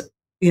as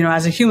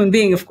a human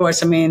being, of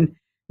course,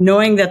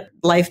 knowing that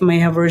life may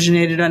have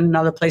originated in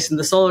another place in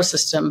the solar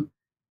system,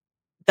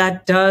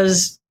 that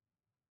does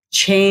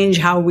change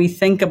how we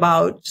think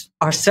about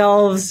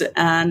ourselves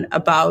and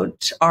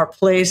about our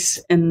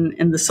place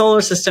in the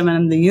solar system and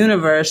in the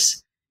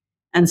universe.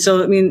 And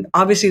so,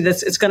 obviously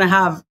it's going to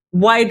have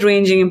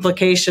wide-ranging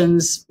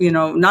implications,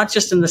 not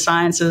just in the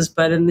sciences,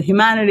 but in the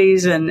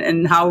humanities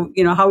and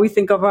how we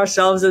think of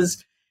ourselves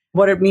as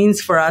what it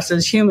means for us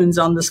as humans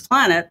on this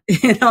planet,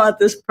 at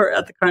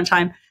the current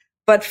time.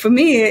 But for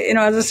me,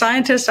 as a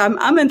scientist,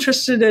 I'm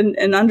interested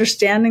in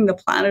understanding the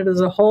planet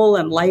as a whole,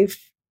 and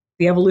life,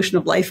 the evolution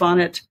of life on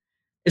it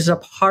is a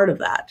part of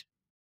that.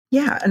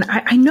 Yeah. And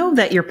I know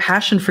that your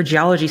passion for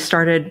geology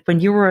started when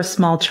you were a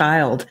small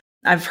child.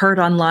 I've heard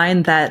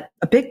online that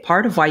a big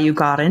part of why you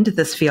got into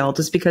this field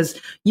is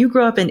because you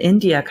grew up in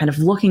India, kind of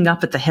looking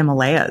up at the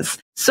Himalayas.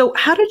 So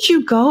how did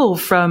you go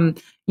from,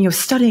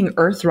 studying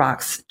Earth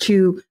rocks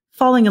to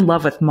falling in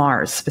love with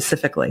Mars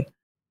specifically?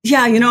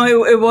 Yeah,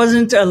 it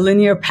wasn't a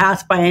linear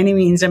path by any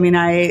means.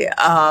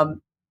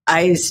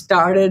 I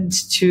started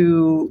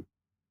to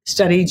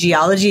study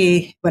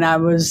geology when I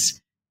was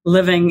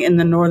living in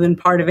the northern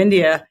part of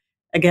India,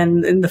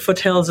 again, in the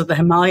foothills of the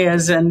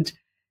Himalayas. And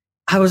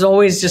I was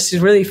always just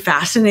really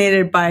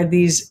fascinated by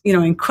these,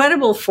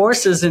 incredible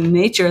forces in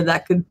nature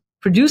that could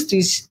produce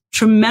these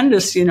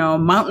tremendous,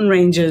 mountain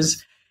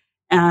ranges.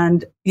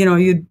 And,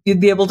 you'd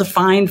be able to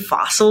find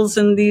fossils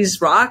in these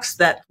rocks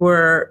that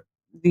were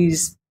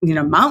these,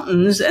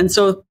 mountains. And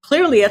so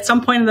clearly at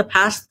some point in the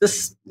past,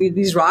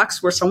 these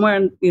rocks were somewhere,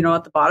 at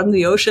the bottom of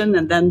the ocean.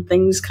 And then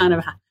things kind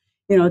of,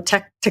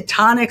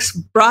 tectonics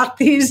brought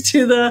these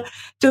to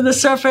the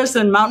surface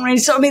and mountain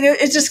range. So,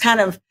 it's just kind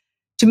of,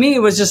 to me, it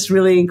was just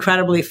really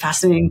incredibly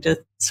fascinating to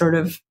sort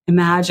of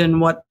imagine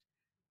what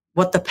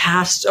the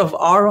past of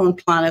our own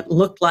planet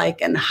looked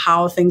like and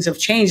how things have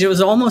changed. It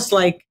was almost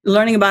like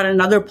learning about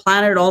another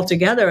planet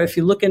altogether. If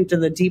you look into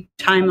the deep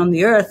time on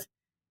the Earth,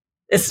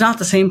 it's not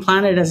the same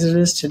planet as it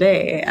is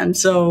today. And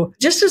so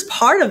just as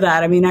part of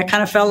that, I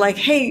kind of felt like,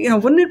 hey,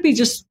 wouldn't it be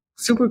just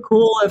super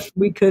cool if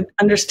we could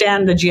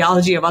understand the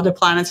geology of other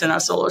planets in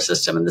our solar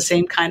system in the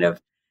same kind of,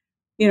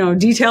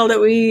 detail that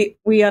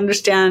we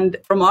understand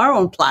from our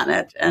own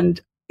planet,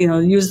 and,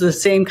 use the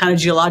same kind of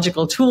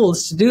geological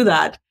tools to do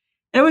that.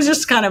 And it was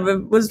just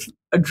it was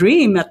a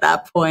dream at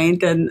that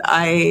point. And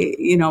I,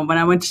 when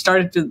I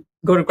started to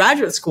go to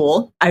graduate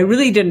school, I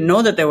really didn't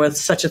know that there was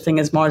such a thing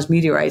as Mars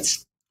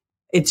meteorites.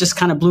 It just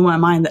kind of blew my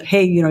mind that,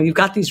 hey, you've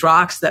got these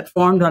rocks that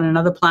formed on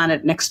another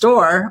planet next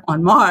door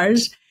on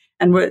Mars,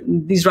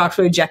 and these rocks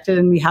were ejected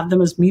and we have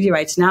them as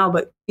meteorites now.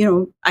 But,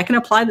 I can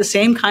apply the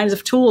same kinds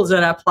of tools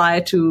that I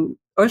apply to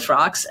Earth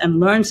rocks and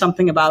learn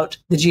something about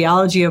the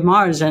geology of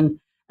Mars. And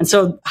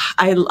so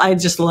I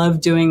just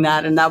love doing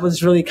that. And that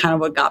was really kind of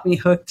what got me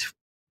hooked,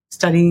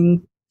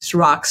 studying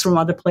rocks from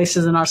other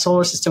places in our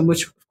solar system,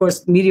 which of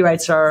course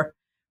meteorites are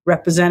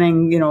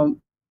representing,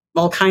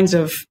 all kinds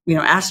of,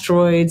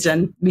 asteroids,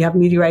 and we have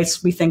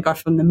meteorites we think are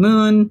from the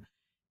moon.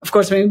 Of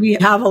course, we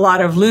have a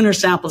lot of lunar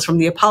samples from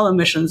the Apollo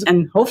missions,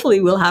 and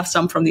hopefully we'll have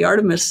some from the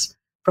Artemis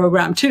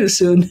program too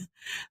soon.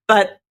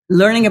 But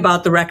learning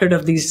about the record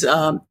of these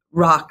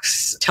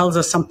rocks tells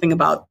us something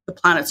about the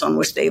planets on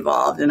which they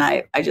evolved. And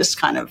I just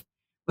kind of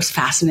was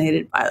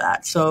fascinated by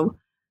that. So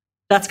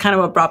that's kind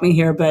of what brought me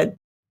here. But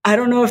I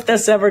don't know if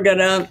that's ever going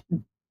to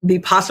be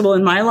possible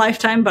in my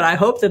lifetime, but I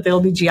hope that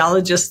there'll be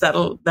geologists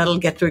that'll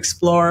get to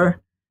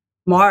explore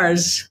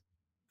Mars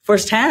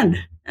firsthand.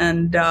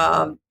 And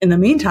in the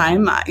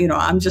meantime,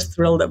 I'm just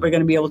thrilled that we're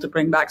going to be able to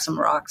bring back some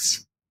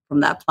rocks from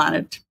that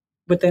planet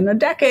within a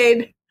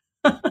decade.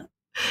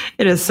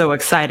 It is so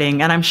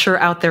exciting. And I'm sure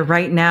out there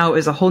right now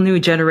is a whole new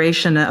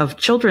generation of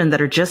children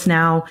that are just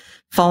now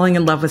falling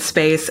in love with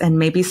space. And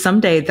maybe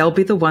someday they'll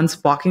be the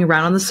ones walking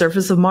around on the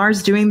surface of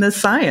Mars doing this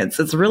science.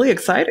 It's really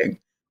exciting.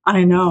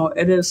 I know.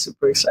 It is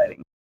super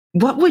exciting.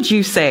 What would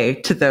you say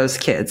to those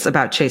kids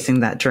about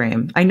chasing that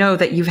dream? I know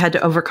that you've had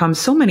to overcome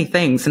so many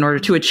things in order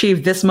to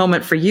achieve this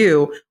moment for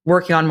you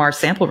working on Mars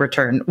sample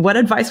return. What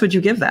advice would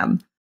you give them?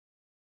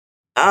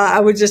 I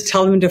would just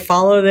tell them to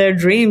follow their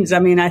dreams. I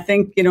mean, I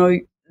think,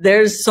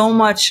 there's so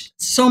much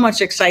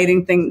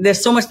exciting thing.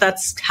 There's so much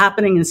that's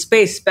happening in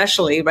space,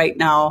 especially right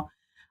now,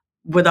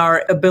 with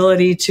our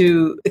ability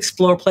to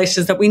explore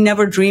places that we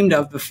never dreamed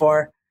of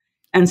before.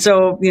 And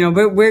so,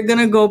 we're going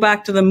to go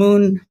back to the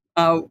moon,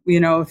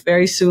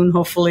 very soon,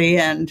 hopefully.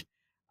 And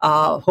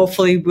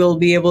hopefully we'll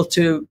be able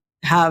to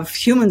have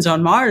humans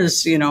on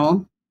Mars,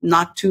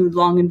 not too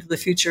long into the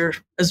future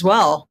as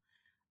well.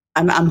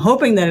 I'm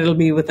hoping that it'll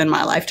be within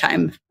my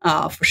lifetime,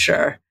 for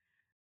sure.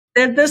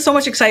 There's so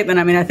much excitement.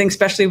 I mean, I think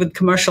especially with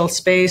commercial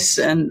space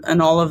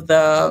and all of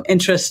the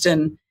interest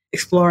in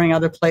exploring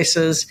other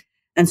places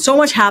and so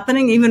much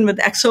happening, even with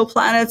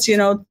exoplanets,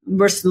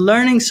 we're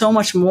learning so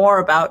much more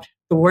about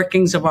the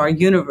workings of our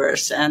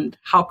universe and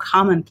how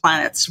common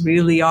planets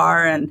really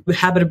are and the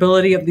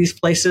habitability of these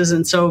places.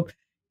 And so,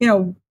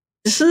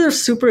 this is a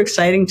super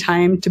exciting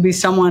time to be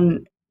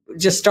someone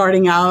just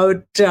starting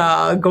out,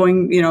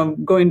 going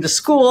to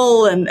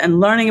school and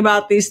learning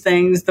about these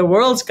things. The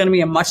world's going to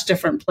be a much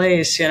different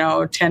place,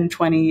 10,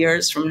 20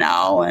 years from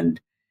now.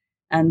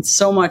 And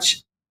so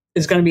much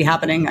is going to be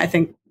happening. I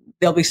think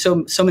there'll be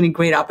so many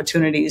great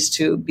opportunities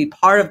to be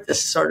part of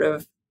this sort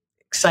of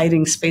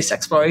exciting space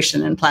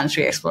exploration and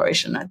planetary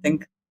exploration. I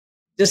think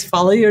just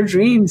follow your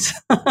dreams.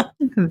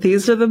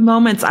 These are the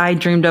moments I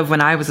dreamed of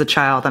when I was a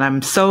child. And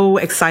I'm so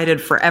excited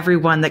for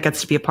everyone that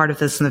gets to be a part of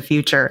this in the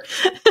future.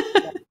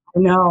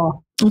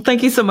 No. Well,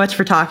 thank you so much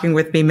for talking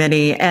with me,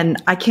 Minnie.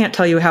 And I can't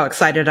tell you how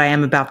excited I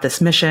am about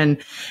this mission.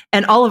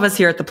 And all of us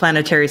here at the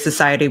Planetary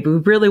Society, we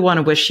really want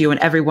to wish you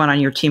and everyone on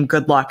your team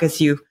good luck as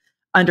you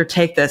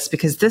undertake this,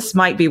 because this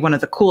might be one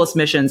of the coolest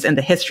missions in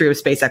the history of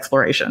space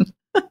exploration.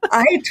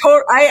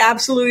 I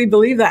absolutely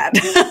believe that.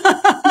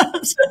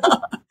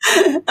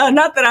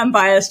 Not that I'm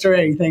biased or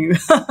anything,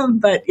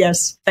 but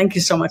yes, thank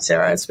you so much,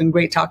 Sarah. It's been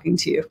great talking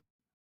to you.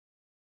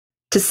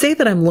 To say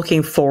that I'm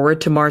looking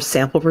forward to Mars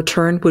sample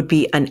return would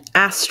be an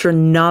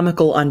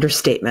astronomical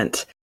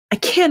understatement. I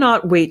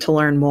cannot wait to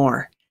learn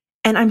more.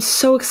 And I'm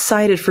so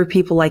excited for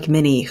people like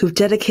Minnie who've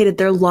dedicated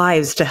their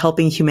lives to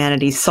helping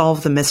humanity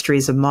solve the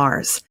mysteries of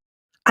Mars.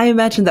 I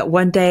imagine that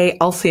one day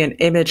I'll see an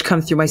image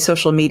come through my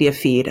social media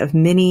feed of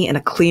Minnie in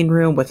a clean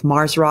room with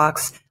Mars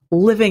rocks,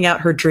 living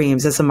out her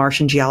dreams as a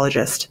Martian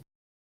geologist.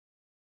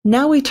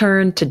 Now we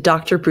turn to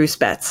Dr. Bruce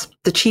Betts,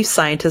 the chief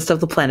scientist of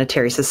the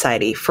Planetary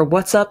Society, for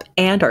What's Up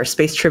and our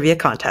Space Trivia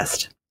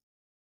Contest.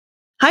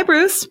 Hi,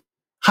 Bruce.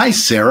 Hi,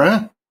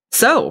 Sarah.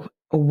 So,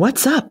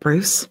 what's up,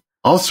 Bruce?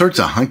 All sorts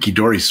of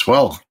hunky-dory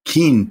swell,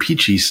 keen,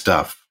 peachy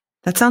stuff.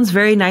 That sounds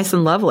very nice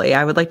and lovely.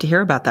 I would like to hear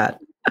about that.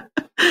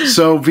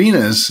 So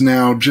Venus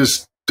now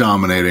just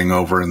dominating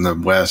over in the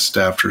west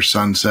after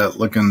sunset,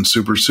 looking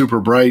super,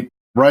 super bright.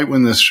 Right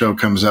when this show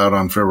comes out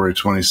on February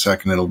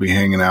 22nd, it'll be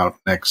hanging out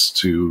next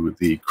to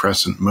the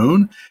crescent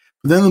moon.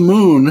 But then the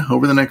moon,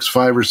 over the next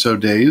 5 or so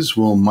days,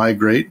 will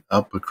migrate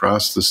up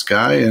across the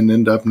sky and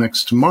end up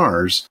next to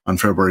Mars on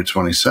February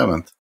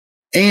 27th.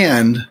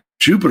 And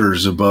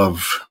Jupiter's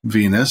above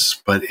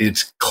Venus, but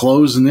it's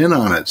closing in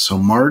on it. So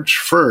March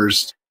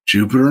 1st,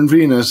 Jupiter and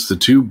Venus, the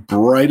two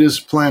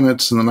brightest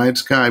planets in the night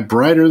sky,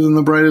 brighter than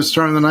the brightest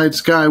star in the night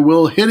sky,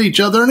 will hit each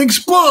other and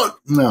explode.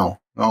 No.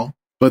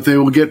 But they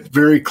will get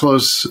very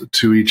close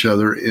to each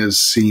other as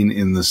seen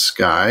in the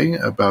sky,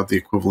 about the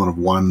equivalent of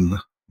one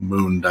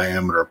moon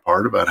diameter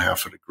apart, about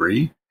half a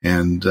degree.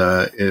 And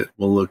it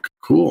will look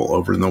cool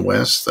over in the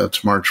west.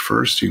 That's March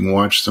 1st. You can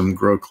watch them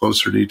grow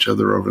closer to each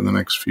other over the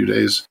next few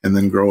days and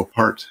then grow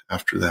apart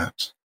after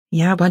that.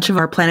 Yeah, a bunch of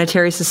our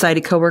Planetary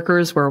Society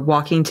coworkers were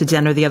walking to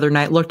dinner the other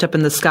night, looked up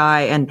in the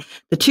sky, and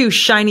the two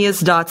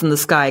shiniest dots in the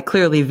sky,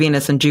 clearly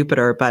Venus and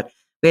Jupiter, but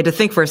we had to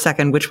think for a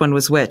second which one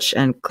was which,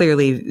 and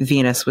clearly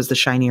Venus was the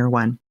shinier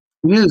one.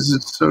 It is.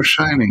 It's so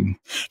shining.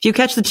 If you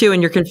catch the two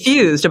and you're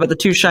confused about the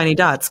two shiny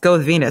dots, go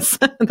with Venus.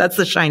 That's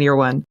the shinier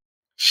one.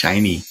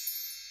 Shiny.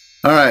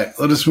 All right,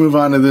 let us move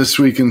on to This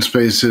Week in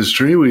Space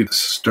History. We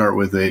start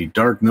with a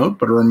dark note,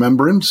 but a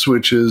remembrance,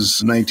 which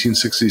is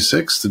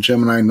 1966. The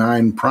Gemini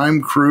 9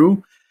 prime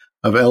crew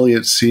of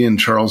Elliot C. and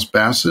Charles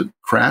Bassett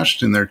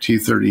crashed in their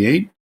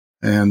T-38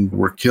 and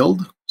were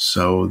killed.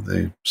 So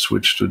they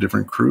switched to a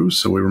different crew,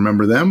 so we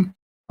remember them.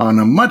 On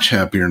a much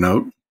happier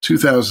note,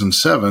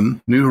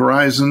 2007, New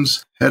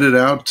Horizons headed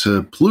out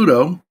to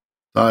Pluto,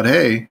 thought,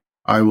 hey,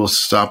 I will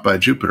stop by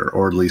Jupiter,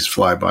 or at least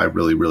fly by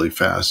really, really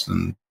fast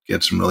and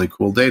get some really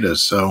cool data.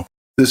 So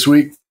this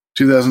week,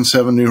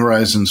 2007, New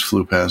Horizons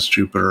flew past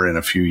Jupiter, and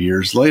a few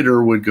years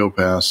later would go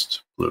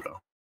past Pluto.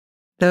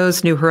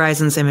 Those New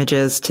Horizons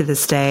images to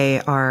this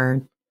day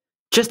are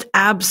just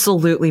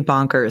absolutely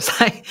bonkers.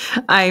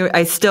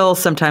 I still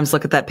sometimes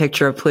look at that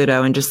picture of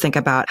Pluto and just think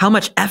about how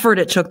much effort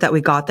it took that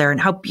we got there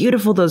and how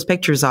beautiful those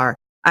pictures are.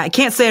 I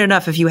can't say it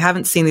enough. If you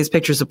haven't seen these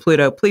pictures of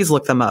Pluto, please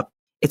look them up.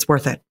 It's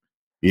worth it.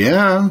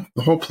 Yeah,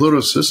 the whole Pluto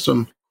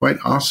system, quite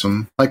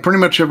awesome. Like pretty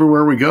much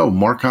everywhere we go,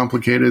 more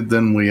complicated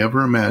than we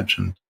ever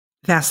imagined.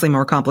 Vastly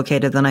more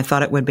complicated than I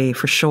thought it would be,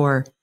 for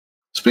sure.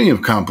 Speaking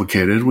of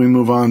complicated, we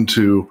move on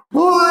to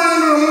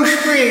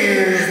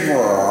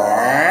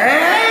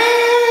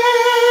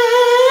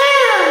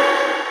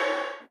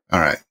all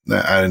right,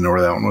 I didn't know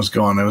where that one was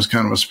going. It was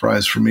kind of a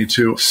surprise for me,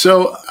 too.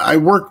 So I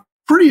worked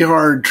pretty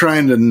hard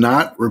trying to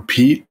not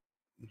repeat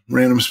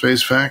random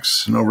space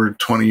facts in over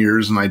 20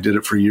 years, and I did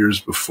it for years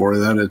before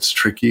that. It's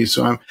tricky.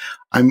 So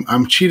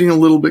I'm cheating a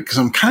little bit because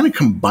I'm kind of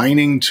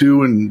combining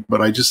two,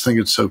 but I just think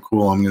it's so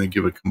cool. I'm going to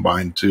give a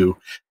combined two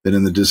that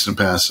in the distant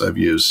past I've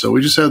used. So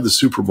we just had the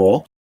Super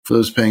Bowl for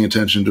those paying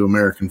attention to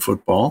American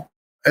football.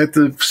 At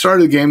the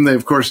start of the game, they,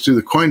 of course, do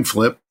the coin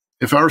flip.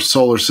 If our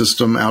solar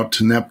system out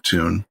to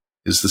Neptune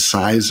is the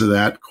size of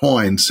that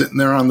coin sitting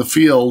there on the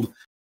field,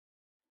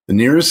 the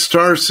nearest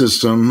star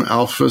system,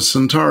 Alpha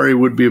Centauri,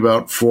 would be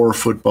about 4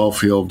 football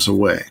fields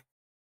away.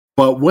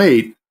 But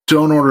wait,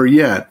 don't order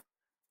yet.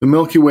 The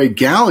Milky Way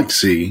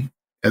galaxy,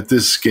 at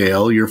this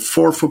scale, you're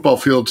 4 football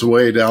fields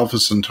away to Alpha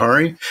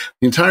Centauri.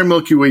 The entire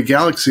Milky Way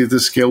galaxy at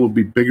this scale will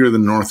be bigger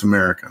than North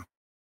America.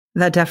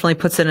 That definitely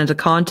puts it into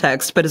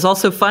context, but it's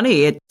also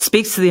funny. It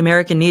speaks to the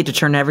American need to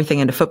turn everything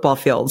into football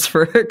fields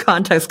for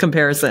context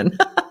comparison.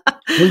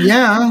 Well,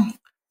 yeah,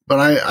 but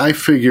I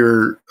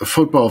figure a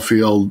football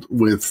field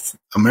with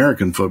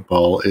American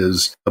football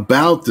is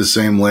about the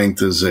same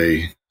length as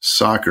a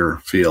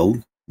soccer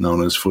field,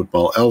 known as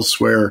football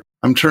elsewhere.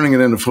 I'm turning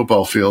it into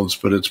football fields,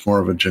 but it's more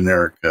of a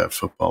generic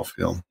football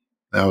field.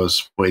 That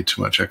was way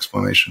too much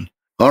explanation.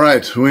 All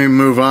right, we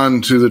move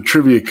on to the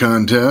trivia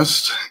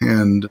contest,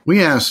 and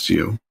we asked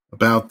you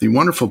about the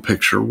wonderful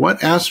picture.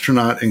 What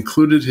astronaut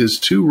included his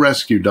 2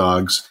 rescue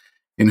dogs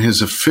in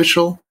his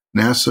official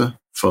NASA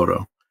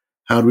photo?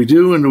 How'd we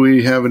do, and do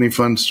we have any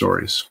fun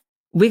stories?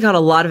 We got a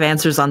lot of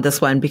answers on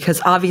this one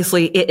because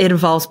obviously it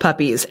involves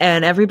puppies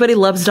and everybody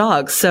loves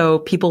dogs. So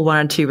people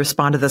wanted to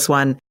respond to this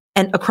one.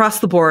 And across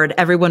the board,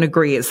 everyone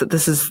agrees that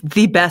this is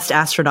the best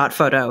astronaut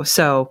photo.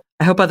 So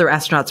I hope other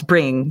astronauts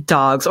bring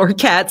dogs or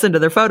cats into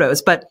their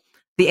photos. But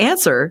the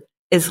answer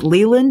is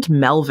Leland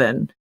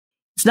Melvin.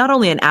 He's not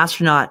only an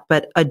astronaut,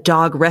 but a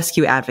dog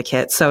rescue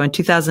advocate. So in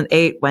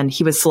 2008, when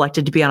he was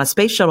selected to be on a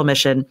space shuttle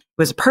mission, it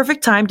was a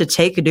perfect time to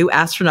take a new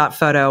astronaut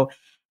photo.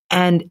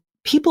 And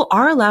people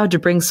are allowed to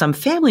bring some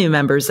family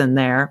members in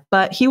there,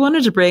 but he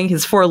wanted to bring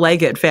his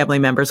 4-legged family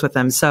members with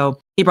him. So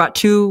he brought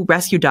 2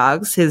 rescue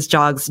dogs, his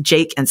dogs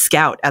Jake and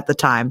Scout at the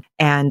time.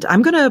 And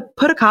I'm going to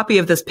put a copy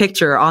of this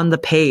picture on the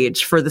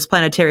page for this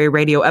Planetary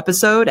Radio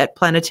episode at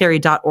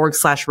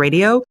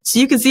planetary.org/radio. So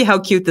you can see how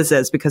cute this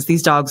is because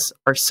these dogs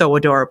are so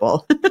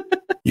adorable.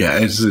 Yeah,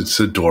 it's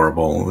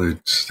adorable.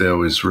 They're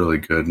always really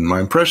good. And my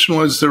impression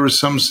was there was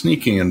some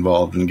sneaking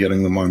involved in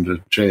getting them onto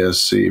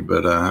JSC,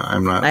 but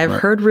I'm not. I've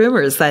heard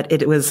rumors that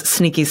it was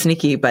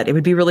sneaky, but it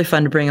would be really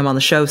fun to bring him on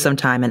the show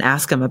sometime and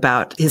ask him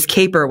about his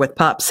caper with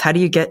pups. How do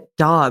you get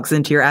dogs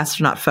into your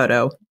astronaut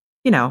photo?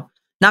 You know,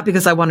 not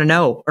because I want to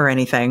know or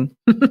anything.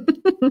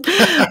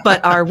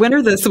 But our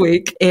winner this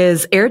week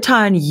is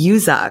Airton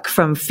Uzak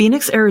from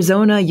Phoenix,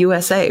 Arizona,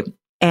 USA.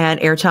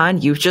 And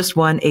Airton, you've just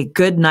won a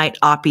Good Night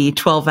Oppie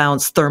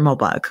 12-ounce thermal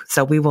mug.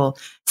 So we will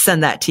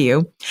send that to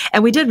you.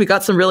 And we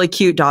got some really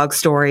cute dog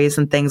stories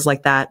and things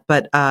like that.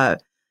 But,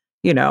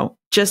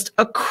 just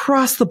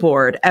across the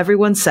board,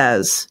 everyone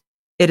says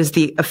it is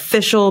the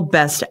official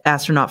best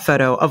astronaut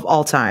photo of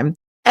all time.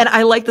 And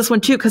I like this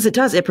one too, because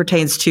it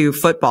pertains to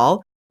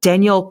football.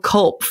 Daniel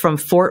Culp from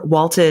Fort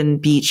Walton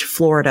Beach,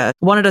 Florida,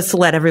 wanted us to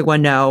let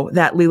everyone know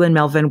that Leland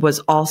Melvin was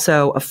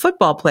also a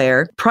football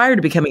player prior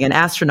to becoming an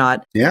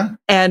astronaut. Yeah.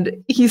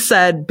 And he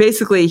said,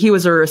 basically, he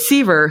was a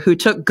receiver who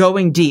took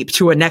going deep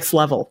to a next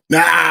level.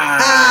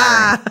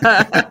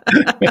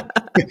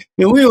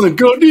 Leland,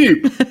 go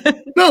deep.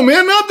 No,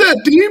 man, not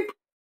that deep.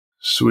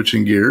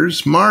 Switching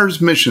gears, Mars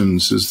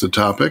missions is the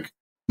topic.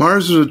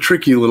 Mars was a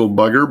tricky little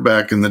bugger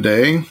back in the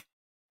day.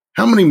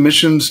 How many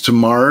missions to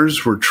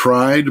Mars were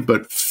tried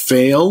but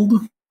failed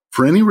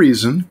for any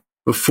reason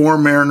before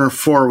Mariner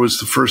 4 was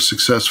the first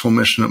successful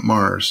mission at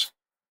Mars?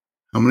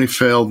 How many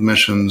failed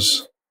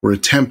missions were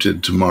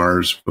attempted to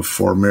Mars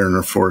before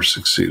Mariner 4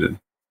 succeeded.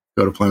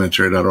 Go to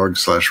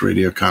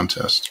planetary.org/radio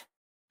contest.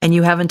 And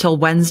you have until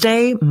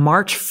Wednesday,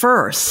 March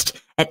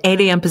 1st at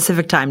 8 a.m.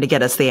 Pacific time to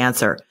get us the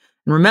answer.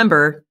 And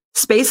remember,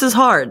 space is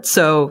hard,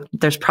 so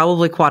there's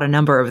probably quite a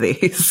number of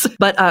these.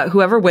 But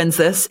whoever wins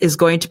this is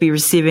going to be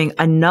receiving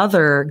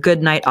another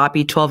Goodnight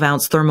Oppie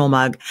 12-ounce thermal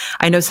mug.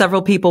 I know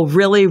several people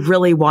really,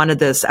 really wanted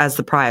this as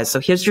the prize, so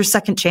here's your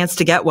second chance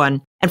to get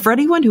one. And for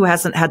anyone who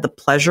hasn't had the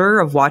pleasure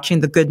of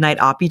watching the Goodnight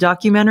Oppie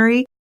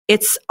documentary,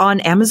 it's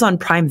on Amazon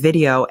Prime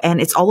Video, and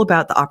it's all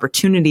about the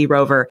Opportunity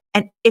rover.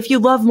 And if you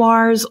love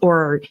Mars,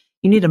 or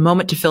you need a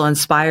moment to feel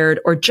inspired,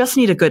 or just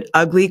need a good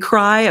ugly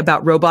cry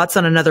about robots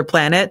on another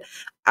planet,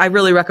 I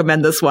really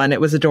recommend this one. It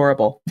was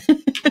adorable.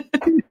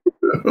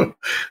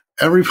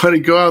 Everybody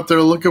go out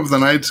there, look up the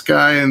night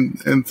sky,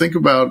 and think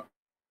about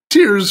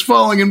tears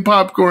falling in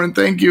popcorn.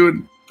 Thank you,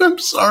 and I'm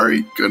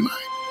sorry. Good night.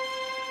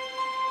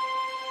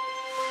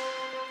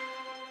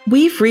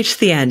 We've reached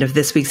the end of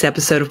this week's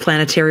episode of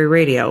Planetary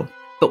Radio,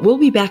 but we'll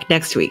be back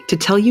next week to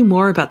tell you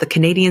more about the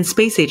Canadian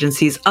Space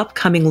Agency's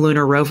upcoming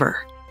lunar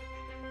rover.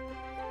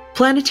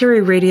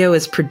 Planetary Radio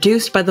is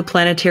produced by the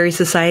Planetary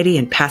Society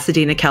in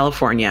Pasadena,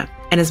 California,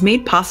 and is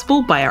made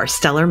possible by our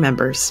stellar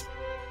members.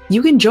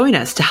 You can join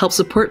us to help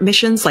support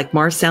missions like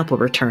Mars Sample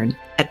Return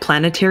at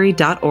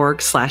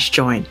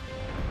planetary.org/join.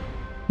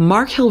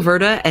 Mark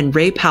Hilverda and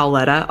Ray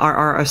Paoletta are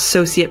our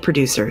associate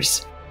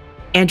producers.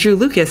 Andrew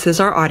Lucas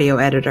is our audio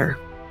editor.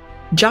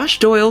 Josh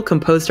Doyle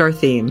composed our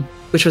theme,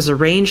 which was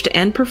arranged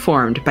and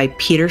performed by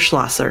Peter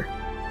Schlosser.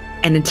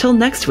 And until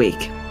next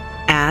week,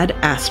 Ad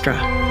Astra.